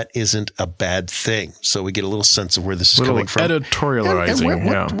 and That Isn't a Bad Thing. So we get a little sense of where this is coming from.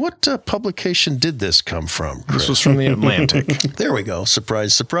 Editorializing, and what publication did this come from, Chris? This was from The Atlantic. There we go.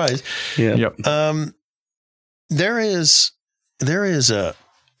 Surprise, surprise. Yeah. Yep. There is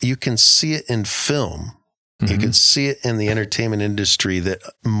you can see it in film. You can see it in the entertainment industry that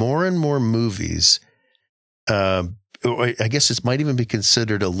more and more movies, I guess it might even be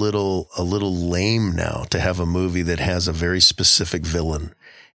considered a little lame now to have a movie that has a very specific villain.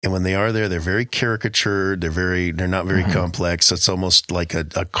 And when they are there, they're very caricatured. They're not very complex. It's almost like a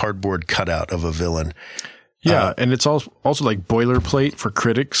cardboard cutout of a villain. Yeah, and it's also like boilerplate for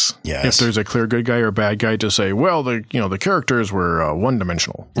critics. Yes. If there's a clear good guy or bad guy to say, well, the characters were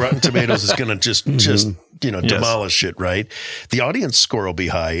one-dimensional. Rotten Tomatoes is going to just demolish it, right? The audience score will be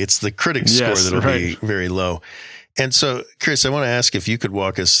high. It's the critics score that'll be very low. And so, Chris, I want to ask if you could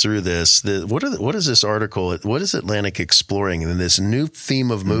walk us through this. What is this article? What is Atlantic exploring in this new theme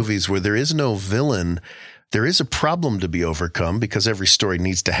of movies where there is no villain? There is a problem to be overcome because every story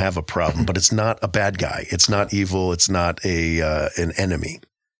needs to have a problem, but it's not a bad guy. It's not evil. It's not an enemy.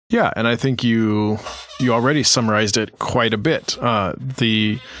 Yeah, and I think you already summarized it quite a bit.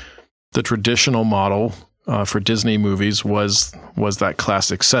 The traditional model for Disney movies was that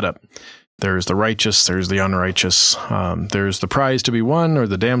classic setup. There's the righteous, there's the unrighteous, there's the prize to be won or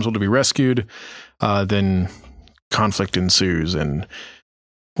the damsel to be rescued. Then conflict ensues, and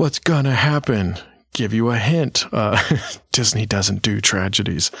what's gonna happen? Give you a hint. Disney doesn't do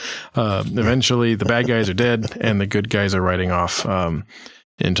tragedies. Eventually, the bad guys are dead, and the good guys are riding off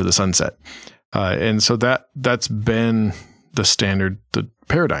into the sunset. And so that's been the standard, the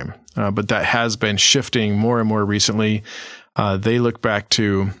paradigm. But that has been shifting more and more recently. They look back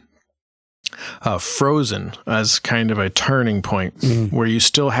to Frozen as kind of a turning point where you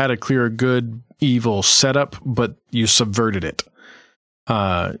still had a clear good, evil setup, but you subverted it.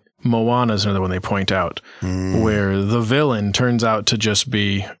 Moana is another one they point out, where the villain turns out to just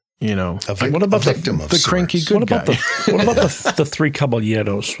be, what about the cranky good guy? What about the three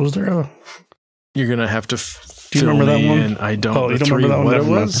caballeros? Was there a? You're gonna have to. Do you remember that one? I don't. Oh, you don't remember that one? What it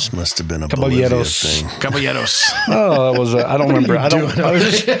was? This must have been a Caballeros thing. Caballeros. Oh, that was. I don't remember. I don't remember.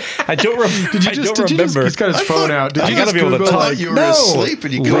 He's got his phone out. I gotta be able to talk. You were asleep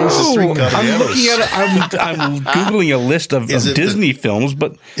and you go to three caballeros. I'm looking at it. I'm googling a list of Disney films,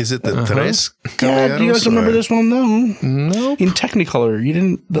 but is it the Tres Caballeros? Yeah, do you guys remember this one? No. Nope. In Technicolor, you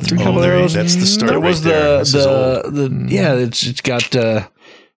didn't. The three caballeros. That's the start. There was it's got.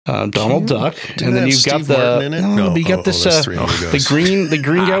 Donald Duck, and then you've got you got this the green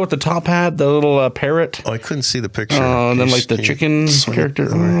guy with the top hat, the little parrot. Oh, I couldn't see the picture. And then like the chicken character.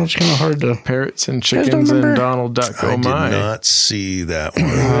 Oh, it's kind of hard to parrots and chickens and Donald Duck. I did not see that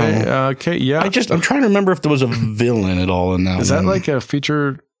one. Okay, yeah. I'm trying to remember if there was a villain at all in that. Is that like a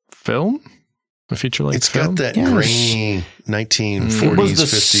feature film? A feature-length It's film? got that Yes. grainy 1940s, It was the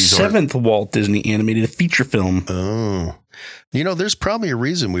 50s art. 7th Walt Disney animated feature film. Oh, there's probably a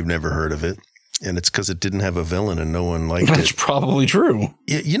reason we've never heard of it, and it's because it didn't have a villain and no one liked That's it. probably true.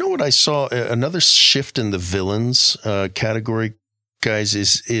 You know what I saw? Another shift in the villains category, guys,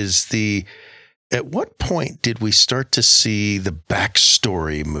 is the. At what point did we start to see the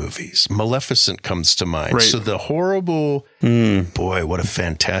backstory movies? Maleficent comes to mind. Right. So the horrible, boy, what a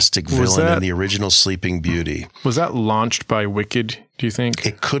fantastic villain in the original Sleeping Beauty. Was that launched by Wicked, do you think?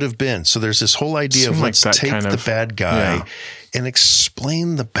 It could have been. So there's this whole idea of Seemed like let's that take kind the of- bad guy yeah. and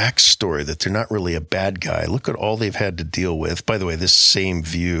explain the backstory that they're not really a bad guy. Look at all they've had to deal with. By the way, this same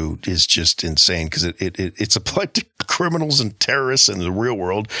view is just insane because it's applied to criminals and terrorists in the real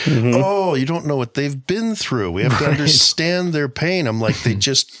world. Oh, you don't know what they've been through. We have to understand their pain. I'm like, they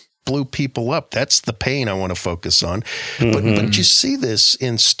just blew people up. That's the pain I want to focus on. But you see this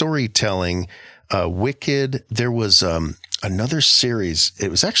in storytelling. Wicked. There was another series.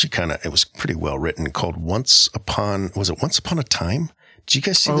 It was actually it was pretty well written, called Once Upon a Time? Did you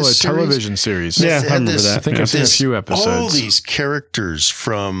guys see this a series? television series. Yeah, It I had remember that. I think I've seen a few episodes. All these characters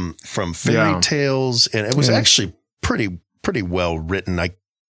from fairy Yeah. tales, and it was actually pretty well written. I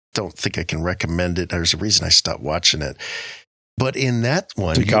don't think I can recommend it. There's a reason I stopped watching it. But in that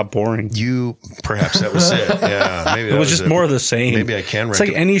one, It got boring. perhaps that was it. Yeah, maybe It was just more of the same. Maybe I can It's like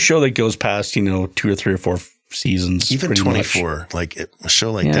recommend. any show that goes past, 2 or 3 or 4 seasons. Even pretty 24, like a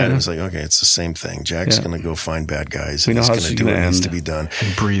show like that, it was like, okay, it's the same thing. Jack's going to go find bad guys and know he's how going to it's do what gonna needs end. to be done.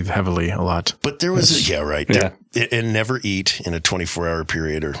 And breathe heavily a lot. But there was, right. Yeah. And never eat in a 24-hour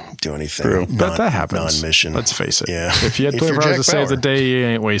period or do anything. True. But that happens. Non-mission. Let's face it. Yeah. If you had If 24 you're hours Jack to save the Bauer. day, you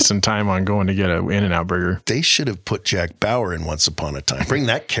ain't wasting time on going to get a In-N-Out burger. They should have put Jack Bauer in Once Upon a Time. Bring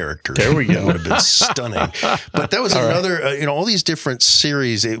that character. There we go. That would have been stunning. But that was another, all these different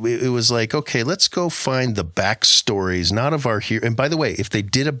series. It was like, okay, let's go find the backstories, not of our hero. And by the way, if they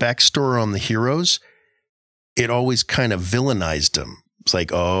did a backstory on the heroes, it always kind of villainized them. It's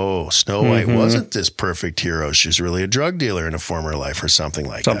like, oh, Snow White wasn't this perfect hero. She's really a drug dealer in a former life or something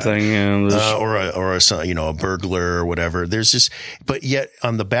like that. Or a burglar or whatever. There's this, but yet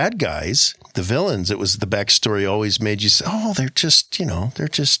on the bad guys, the villains, it was the backstory always made you say, oh, they're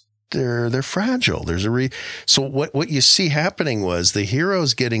fragile. So what you see happening was the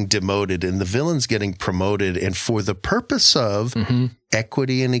heroes getting demoted and the villains getting promoted, and for the purpose of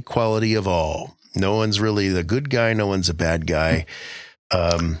equity and equality of all. No one's really the good guy. No one's a bad guy.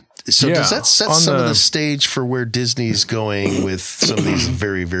 So does that set some of the stage for where Disney's going with some of these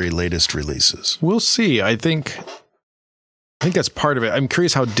very, very latest releases? We'll see. I think that's part of it. I'm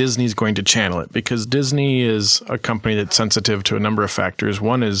curious how Disney's going to channel it, because Disney is a company that's sensitive to a number of factors.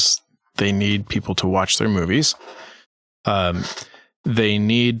 One is they need people to watch their movies. They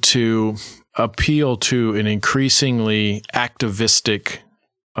need to appeal to an increasingly activistic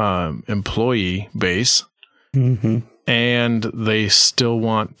employee base. And they still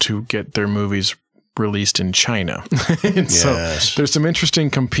want to get their movies released in China. So there's some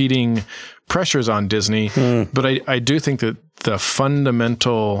interesting competing pressures on Disney, but I do think that the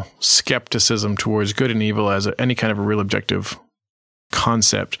fundamental skepticism towards good and evil as any kind of a real objective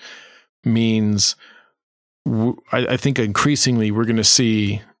concept means I think increasingly we're going to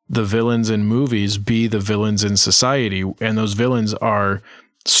see the villains in movies be the villains in society, and those villains are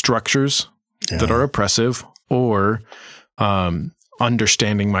structures that are oppressive, or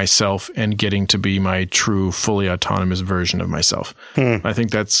understanding myself and getting to be my true, fully autonomous version of myself. I think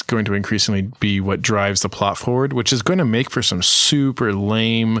that's going to increasingly be what drives the plot forward, which is going to make for some super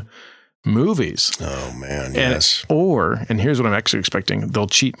lame movies. Oh, man, yes. And here's what I'm actually expecting. They'll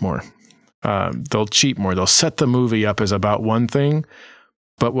cheat more. They'll set the movie up as about one thing,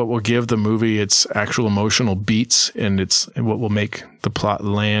 but what will give the movie its actual emotional beats and what will make the plot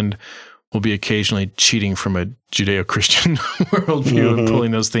land will be occasionally cheating from a Judeo-Christian worldview and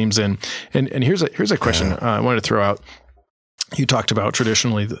pulling those themes in. And here's a question I wanted to throw out. You talked about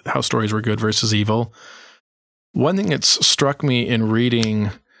traditionally how stories were good versus evil. One thing that's struck me in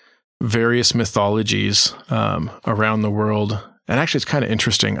reading various mythologies around the world, and actually it's kind of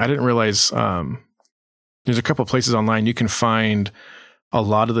interesting. I didn't realize there's a couple of places online you can find a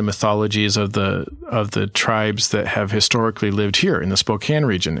lot of the mythologies of the tribes that have historically lived here in the Spokane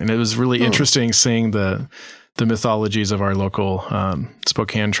region. And it was really interesting seeing the mythologies of our local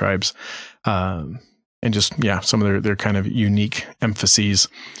Spokane tribes and just, some of their kind of unique emphases.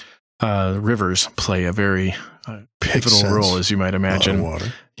 Rivers play a very pivotal role, as you might imagine. A lot of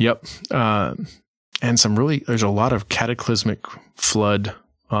water. Yep. And there's a lot of cataclysmic flood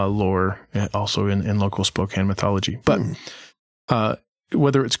lore also in local Spokane mythology. But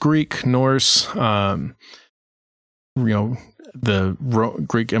whether it's Greek, Norse, the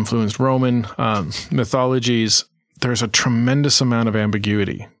Greek influenced Roman mythologies, there's a tremendous amount of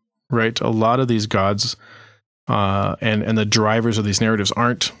ambiguity, right? A lot of these gods and the drivers of these narratives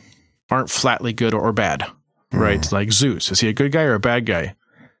aren't flatly good or bad, right? Like Zeus, is he a good guy or a bad guy?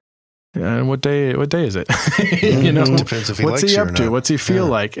 And what day is it? Depends if he what's likes he you up or to? not. What's he feel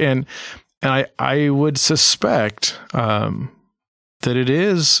like? And I would suspect that it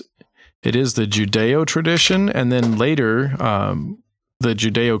is the Judeo tradition, and then later the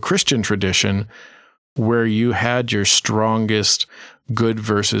Judeo-Christian tradition, where you had your strongest good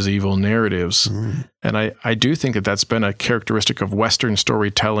versus evil narratives. And I do think that that's been a characteristic of Western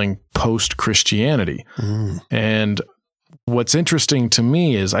storytelling post-Christianity. And what's interesting to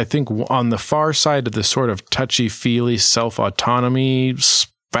me is I think on the far side of the sort of touchy-feely self-autonomy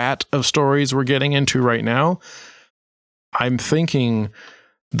spat of stories we're getting into right now, I'm thinking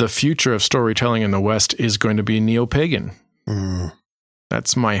the future of storytelling in the West is going to be neo-pagan.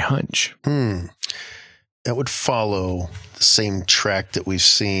 That's my hunch. That would follow the same track that we've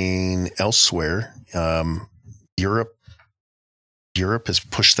seen elsewhere. Europe has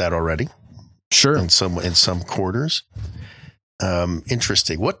pushed that already. Sure. In some quarters.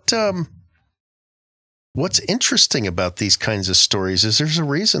 Interesting. What's interesting about these kinds of stories is there's a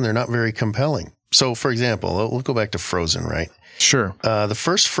reason they're not very compelling. So, for example, we'll go back to Frozen, right? Sure. The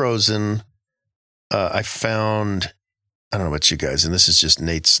first Frozen, I found, I don't know about you guys, and this is just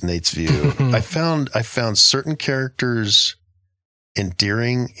Nate's view. I found certain characters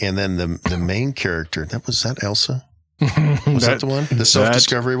endearing, and then the main character, was that Elsa? Was that the one? The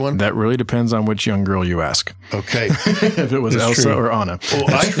self-discovery one? That really depends on which young girl you ask. Okay. If it was That's Elsa true. or Anna. Well,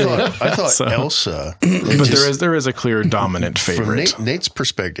 I thought So- Elsa. But there is a clear dominant From favorite. Nate's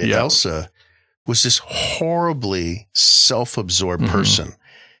perspective, Yeah. Elsa was this horribly self-absorbed person.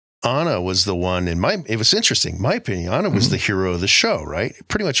 Anna was the one it was interesting. In my opinion, Anna was the hero of the show, right?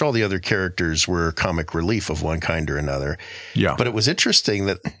 Pretty much all the other characters were comic relief of one kind or another. Yeah. But it was interesting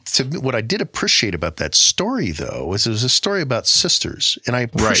that what I did appreciate about that story, though, was it was a story about sisters. And I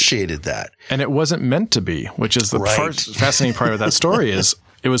appreciated that. And it wasn't meant to be, which is the Right. fascinating part of that story is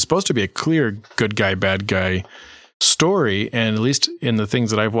it was supposed to be a clear good guy, bad guy story. And at least in the things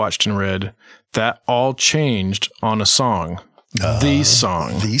that I've watched and read, that all changed on a song. The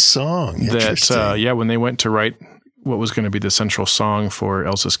song. Interesting. That, when they went to write what was going to be the central song for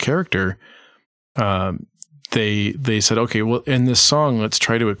Elsa's character, they said, okay, well, in this song, let's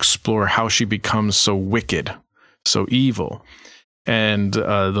try to explore how she becomes so wicked, so evil. And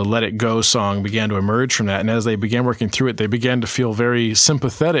the Let It Go song began to emerge from that. And as they began working through it, they began to feel very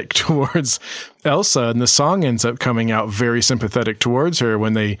sympathetic towards Elsa. And the song ends up coming out very sympathetic towards her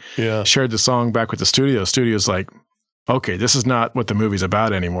when they shared the song back with the studio. Studio's like, okay, this is not what the movie's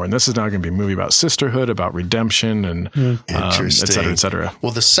about anymore. And this is not going to be a movie about sisterhood, about redemption, and et cetera, et cetera.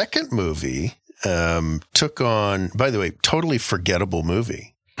 Well, the second movie took on, by the way, totally forgettable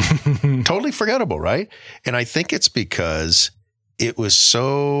movie. Totally forgettable, right? And I think it's because you could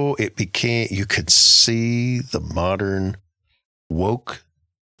see the modern woke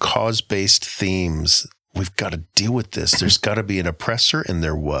cause-based themes. We've got to deal with this. There's got to be an oppressor, and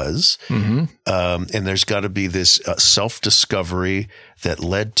there was. And there's got to be this self-discovery that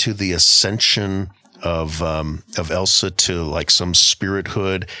led to the ascension of Elsa to like some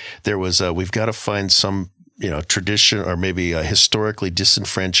spirithood. There was we've got to find some tradition or maybe a historically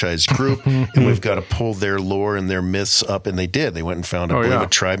disenfranchised group, and we've got to pull their lore and their myths up. And they did. They went and found a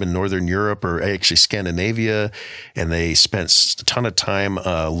tribe in Northern Europe, or actually Scandinavia, and they spent a ton of time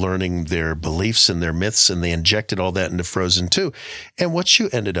learning their beliefs and their myths, and they injected all that into Frozen 2. And what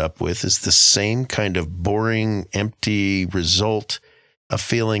you ended up with is the same kind of boring, empty result. A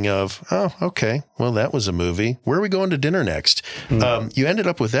feeling of, oh, okay, well, that was a movie. Where are we going to dinner next? You ended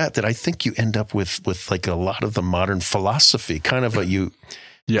up with that I think you end up with like a lot of the modern philosophy, kind of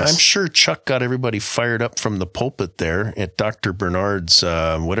Yes. I'm sure Chuck got everybody fired up from the pulpit there at Dr. Bernard's,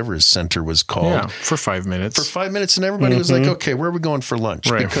 whatever his center was called. Yeah, for 5 minutes. For 5 minutes, and everybody was like, okay, where are we going for lunch?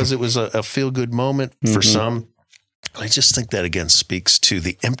 Right. Because it was a feel-good moment for some. I just think that, again, speaks to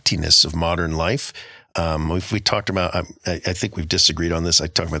the emptiness of modern life. If we talked about, I think we've disagreed on this. I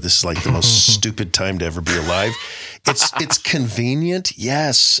talked about this is like the most stupid time to ever be alive. It's convenient.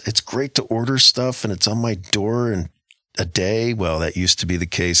 Yes. It's great to order stuff and it's on my door and a day. Well, that used to be the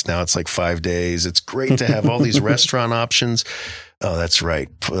case. Now it's like 5 days. It's great to have all these restaurant options. Oh, that's right.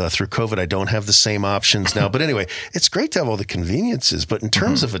 Through COVID, I don't have the same options now. But anyway, it's great to have all the conveniences. But in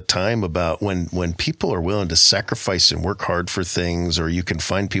terms of a time about when people are willing to sacrifice and work hard for things, or you can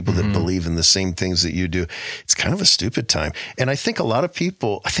find people that believe in the same things that you do, it's kind of a stupid time. And I think a lot of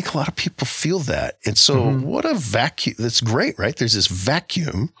people feel that. And so what a vacuum. That's great, right? There's this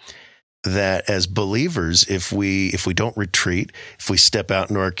vacuum that as believers, if we don't retreat, if we step out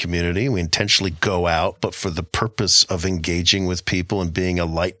into our community, we intentionally go out, but for the purpose of engaging with people and being a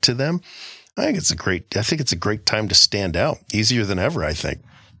light to them, I think it's a great time to stand out, easier than ever, I think.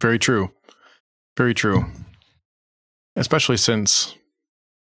 Very true. Very true. Especially since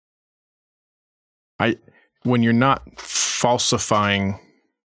when you're not falsifying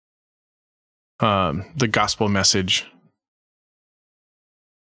the gospel message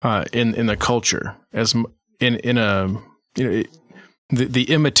in the culture, as the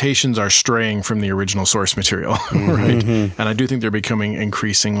imitations are straying from the original source material, right? And I do think they're becoming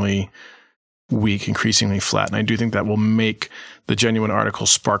increasingly weak, increasingly flat, and I do think that will make the genuine article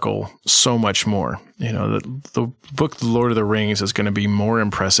sparkle so much more. The book The Lord of the Rings is going to be more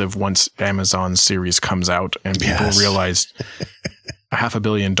impressive once Amazon's series comes out and people realize $500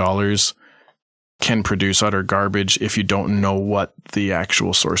 million can produce utter garbage if you don't know what the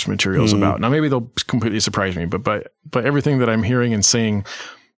actual source material is about. Now, maybe they'll completely surprise me, but everything that I'm hearing and seeing,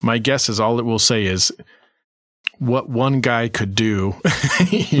 my guess is all it will say is what one guy could do,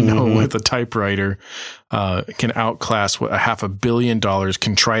 with a typewriter, can outclass what $500 million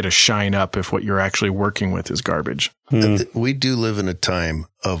can try to shine up if what you're actually working with is garbage. We do live in a time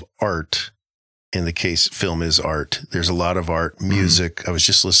of art. In the case, film is art. There's a lot of art, music. I was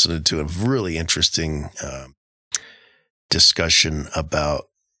just listening to a really interesting discussion about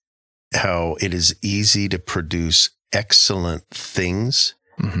how it is easy to produce excellent things.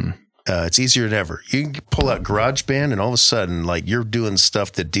 It's easier than ever. You can pull out GarageBand and all of a sudden, like, you're doing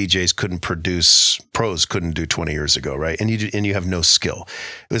stuff that DJs couldn't produce, pros couldn't do 20 years ago, right? And you have no skill.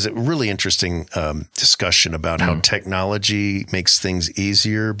 It was a really interesting discussion about how technology makes things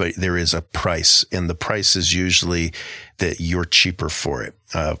easier, but there is a price, and the price is usually that you're cheaper for it.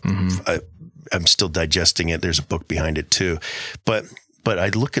 I'm still digesting it. There's a book behind it too, but I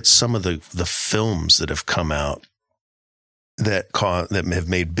look at some of the films that have come out that have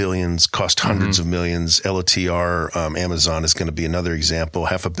made billions, cost hundreds of millions. LOTR, Amazon is going to be another example.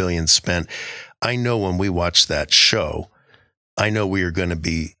 $500 million spent. I know when we watch that show, I know we are going to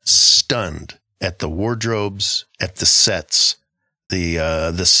be stunned at the wardrobes, at the sets. The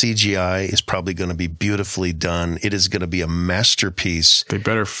CGI is probably going to be beautifully done. It is going to be a masterpiece. They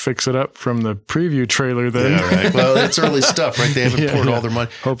better fix it up from the preview trailer then. Yeah, right. Well, it's early stuff, right? They haven't poured all their money.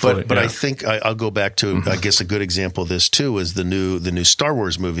 Hopefully, but I think I'll go back to, I guess a good example of this too is the new Star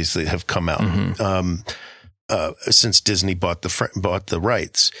Wars movies that have come out since Disney bought the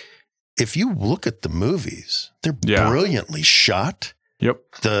rights. If you look at the movies, they're brilliantly shot. Yep.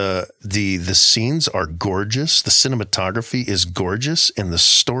 The scenes are gorgeous. The cinematography is gorgeous, and the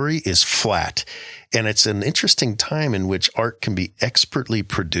story is flat. And it's an interesting time in which art can be expertly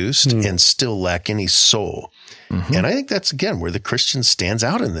produced and still lack any soul. And I think that's, again, where the Christian stands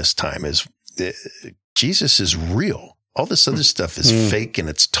out in this time is Jesus is real. All this other stuff is fake and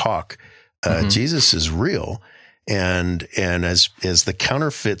it's talk. Jesus is real. And as the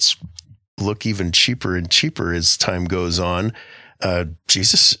counterfeits look even cheaper and cheaper as time goes on,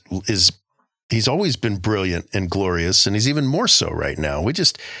 Jesus he's always been brilliant and glorious, and he's even more so right now. I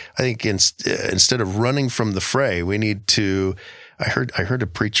think instead of running from the fray, we need to, I heard a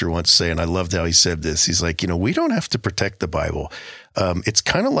preacher once say, and I loved how he said this. He's like, we don't have to protect the Bible. It's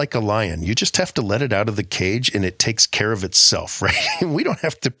kind of like a lion. You just have to let it out of the cage and it takes care of itself, right? We don't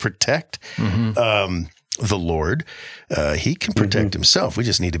have to protect, the Lord. He can protect himself. We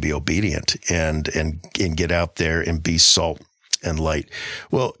just need to be obedient and get out there and be salt and light.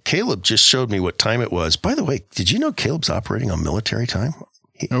 Well, Caleb just showed me what time it was. By the way, did you know Caleb's operating on military time?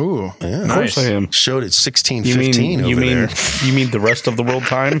 Oh, yeah, nice. Of course I am. Showed it 16:15 over there. You mean the rest of the world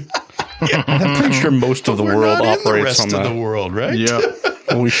time? I'm pretty sure most of the world operates the rest on that. of the world, right? Yeah.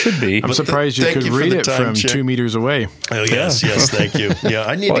 Well, we should be. I'm surprised you could read it from 2 meters away. Oh, yes, thank you. Yeah,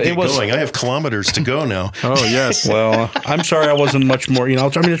 I need to get going. I have kilometers to go now. Oh, yes. Well, I'm sorry I wasn't much more, I'm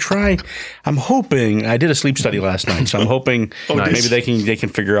going to try. I'm hoping, I did a sleep study last night, so I'm hoping maybe they can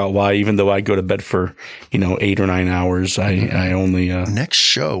figure out why, even though I go to bed for, 8 or 9 hours, I only... Next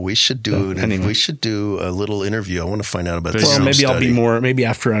show, we should do we should do a little interview. I want to find out about this. Well, maybe I'll be more, maybe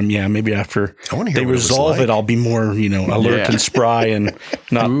after they resolve it, I'll be more, alert and spry and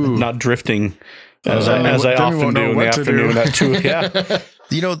not drifting As I often do in the afternoon at 2. Yeah.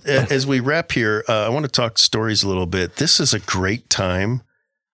 You know, as we wrap here, I want to talk stories a little bit. This is a great time.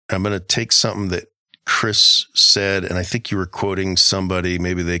 I'm going to take something that Chris said, and I think you were quoting somebody.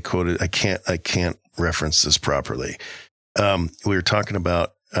 Maybe they quoted. I can't reference this properly. We were talking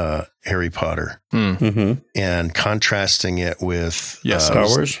about Harry Potter and contrasting it with Star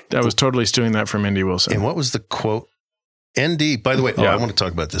Wars. I was totally stealing that from Andy Wilson. And what was the quote? ND, by the way, I want to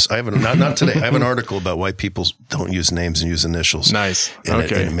talk about this. I have not today. I have an article about why people don't use names and use initials. Nice. And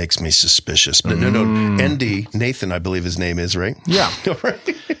it makes me suspicious. But no, ND, Nathan, I believe his name is, right? Yeah.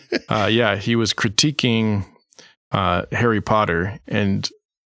 Right. He was critiquing Harry Potter, and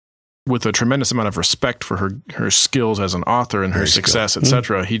with a tremendous amount of respect for her skills as an author and her success,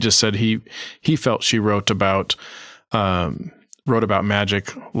 etc. He just said he felt she wrote about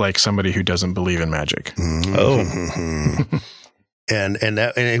magic like somebody who doesn't believe in magic. Mm-hmm. and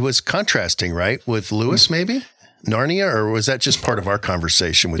it was contrasting, right, with Lewis, maybe Narnia, or was that just part of our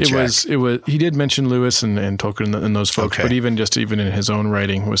conversation with Jack? It was. He did mention Lewis and Tolkien and those folks, but even in his own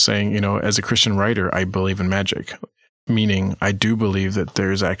writing, was saying, as a Christian writer, I believe in magic. Meaning, I do believe that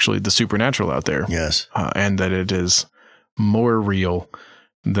there's actually the supernatural out there. Yes. And that it is more real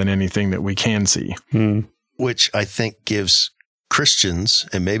than anything that we can see. Which I think gives Christians,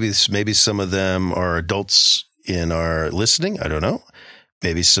 and maybe some of them are adults in our listening, I don't know,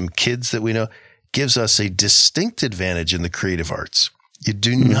 maybe some kids that we know, gives us a distinct advantage in the creative arts. You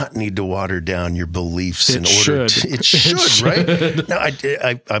do not need to water down your beliefs in order to. It should, right? Now,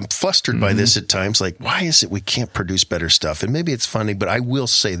 I'm flustered by this at times. Like, why is it we can't produce better stuff? And maybe it's funny, but I will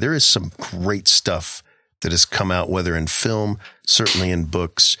say there is some great stuff that has come out, whether in film, certainly in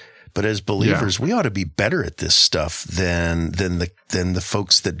books. But as believers, we ought to be better at this stuff than the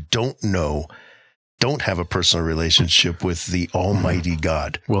folks that don't have a personal relationship with the Almighty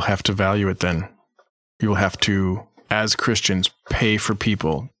God. We'll have to value it then. You'll have to, as Christians, pay for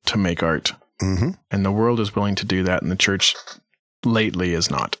people to make art. And the world is willing to do that, and the church lately is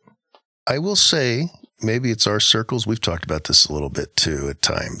not. I will say, maybe it's our circles. We've talked about this a little bit too at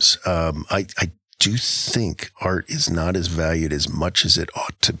times. I do think art is not as valued as much as it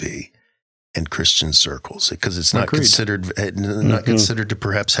ought to be in Christian circles, because it's not considered to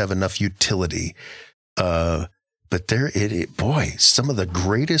perhaps have enough utility. But some of the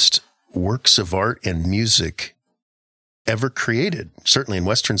greatest works of art and music ever created, certainly in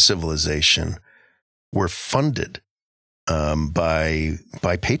Western civilization, were funded by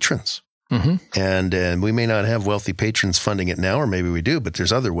patrons. And we may not have wealthy patrons funding it now, or maybe we do, but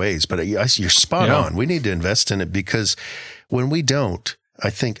there's other ways. But you're spot on. We need to invest in it, because when we don't, I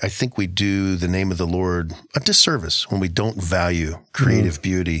think we do the name of the Lord a disservice when we don't value creative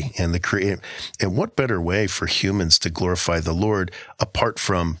beauty and the creative. And what better way for humans to glorify the Lord apart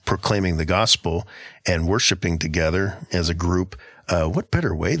from proclaiming the gospel and worshiping together as a group? What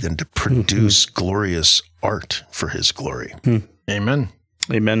better way than to produce glorious art for His glory? Amen.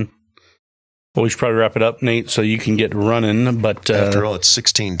 Well, we should probably wrap it up, Nate, so you can get running. But after all, it's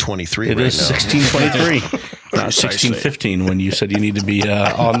 16:23 right now. It is 16:23. Not 16:15 when you said you need to be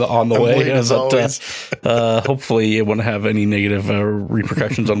on the way. But hopefully it won't have any negative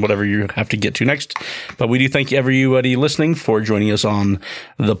repercussions on whatever you have to get to next. But we do thank everybody listening for joining us on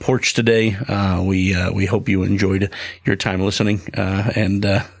the porch today. We hope you enjoyed your time listening, and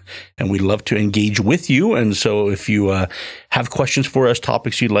we'd love to engage with you. And so if you have questions for us,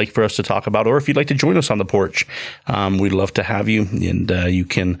 topics you'd like for us to talk about, or if you'd like to join us on the porch, we'd love to have you. And you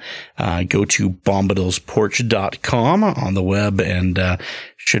can go to bombadilsporch.com on the web, and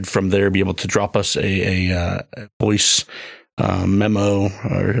should from there be able to drop us a voice memo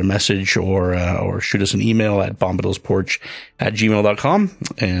or a message, or shoot us an email at bombadilsporch@gmail.com.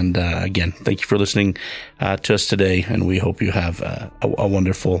 And again, thank you for listening to us today, and we hope you have a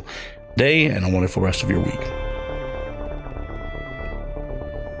wonderful day and a wonderful rest of your week.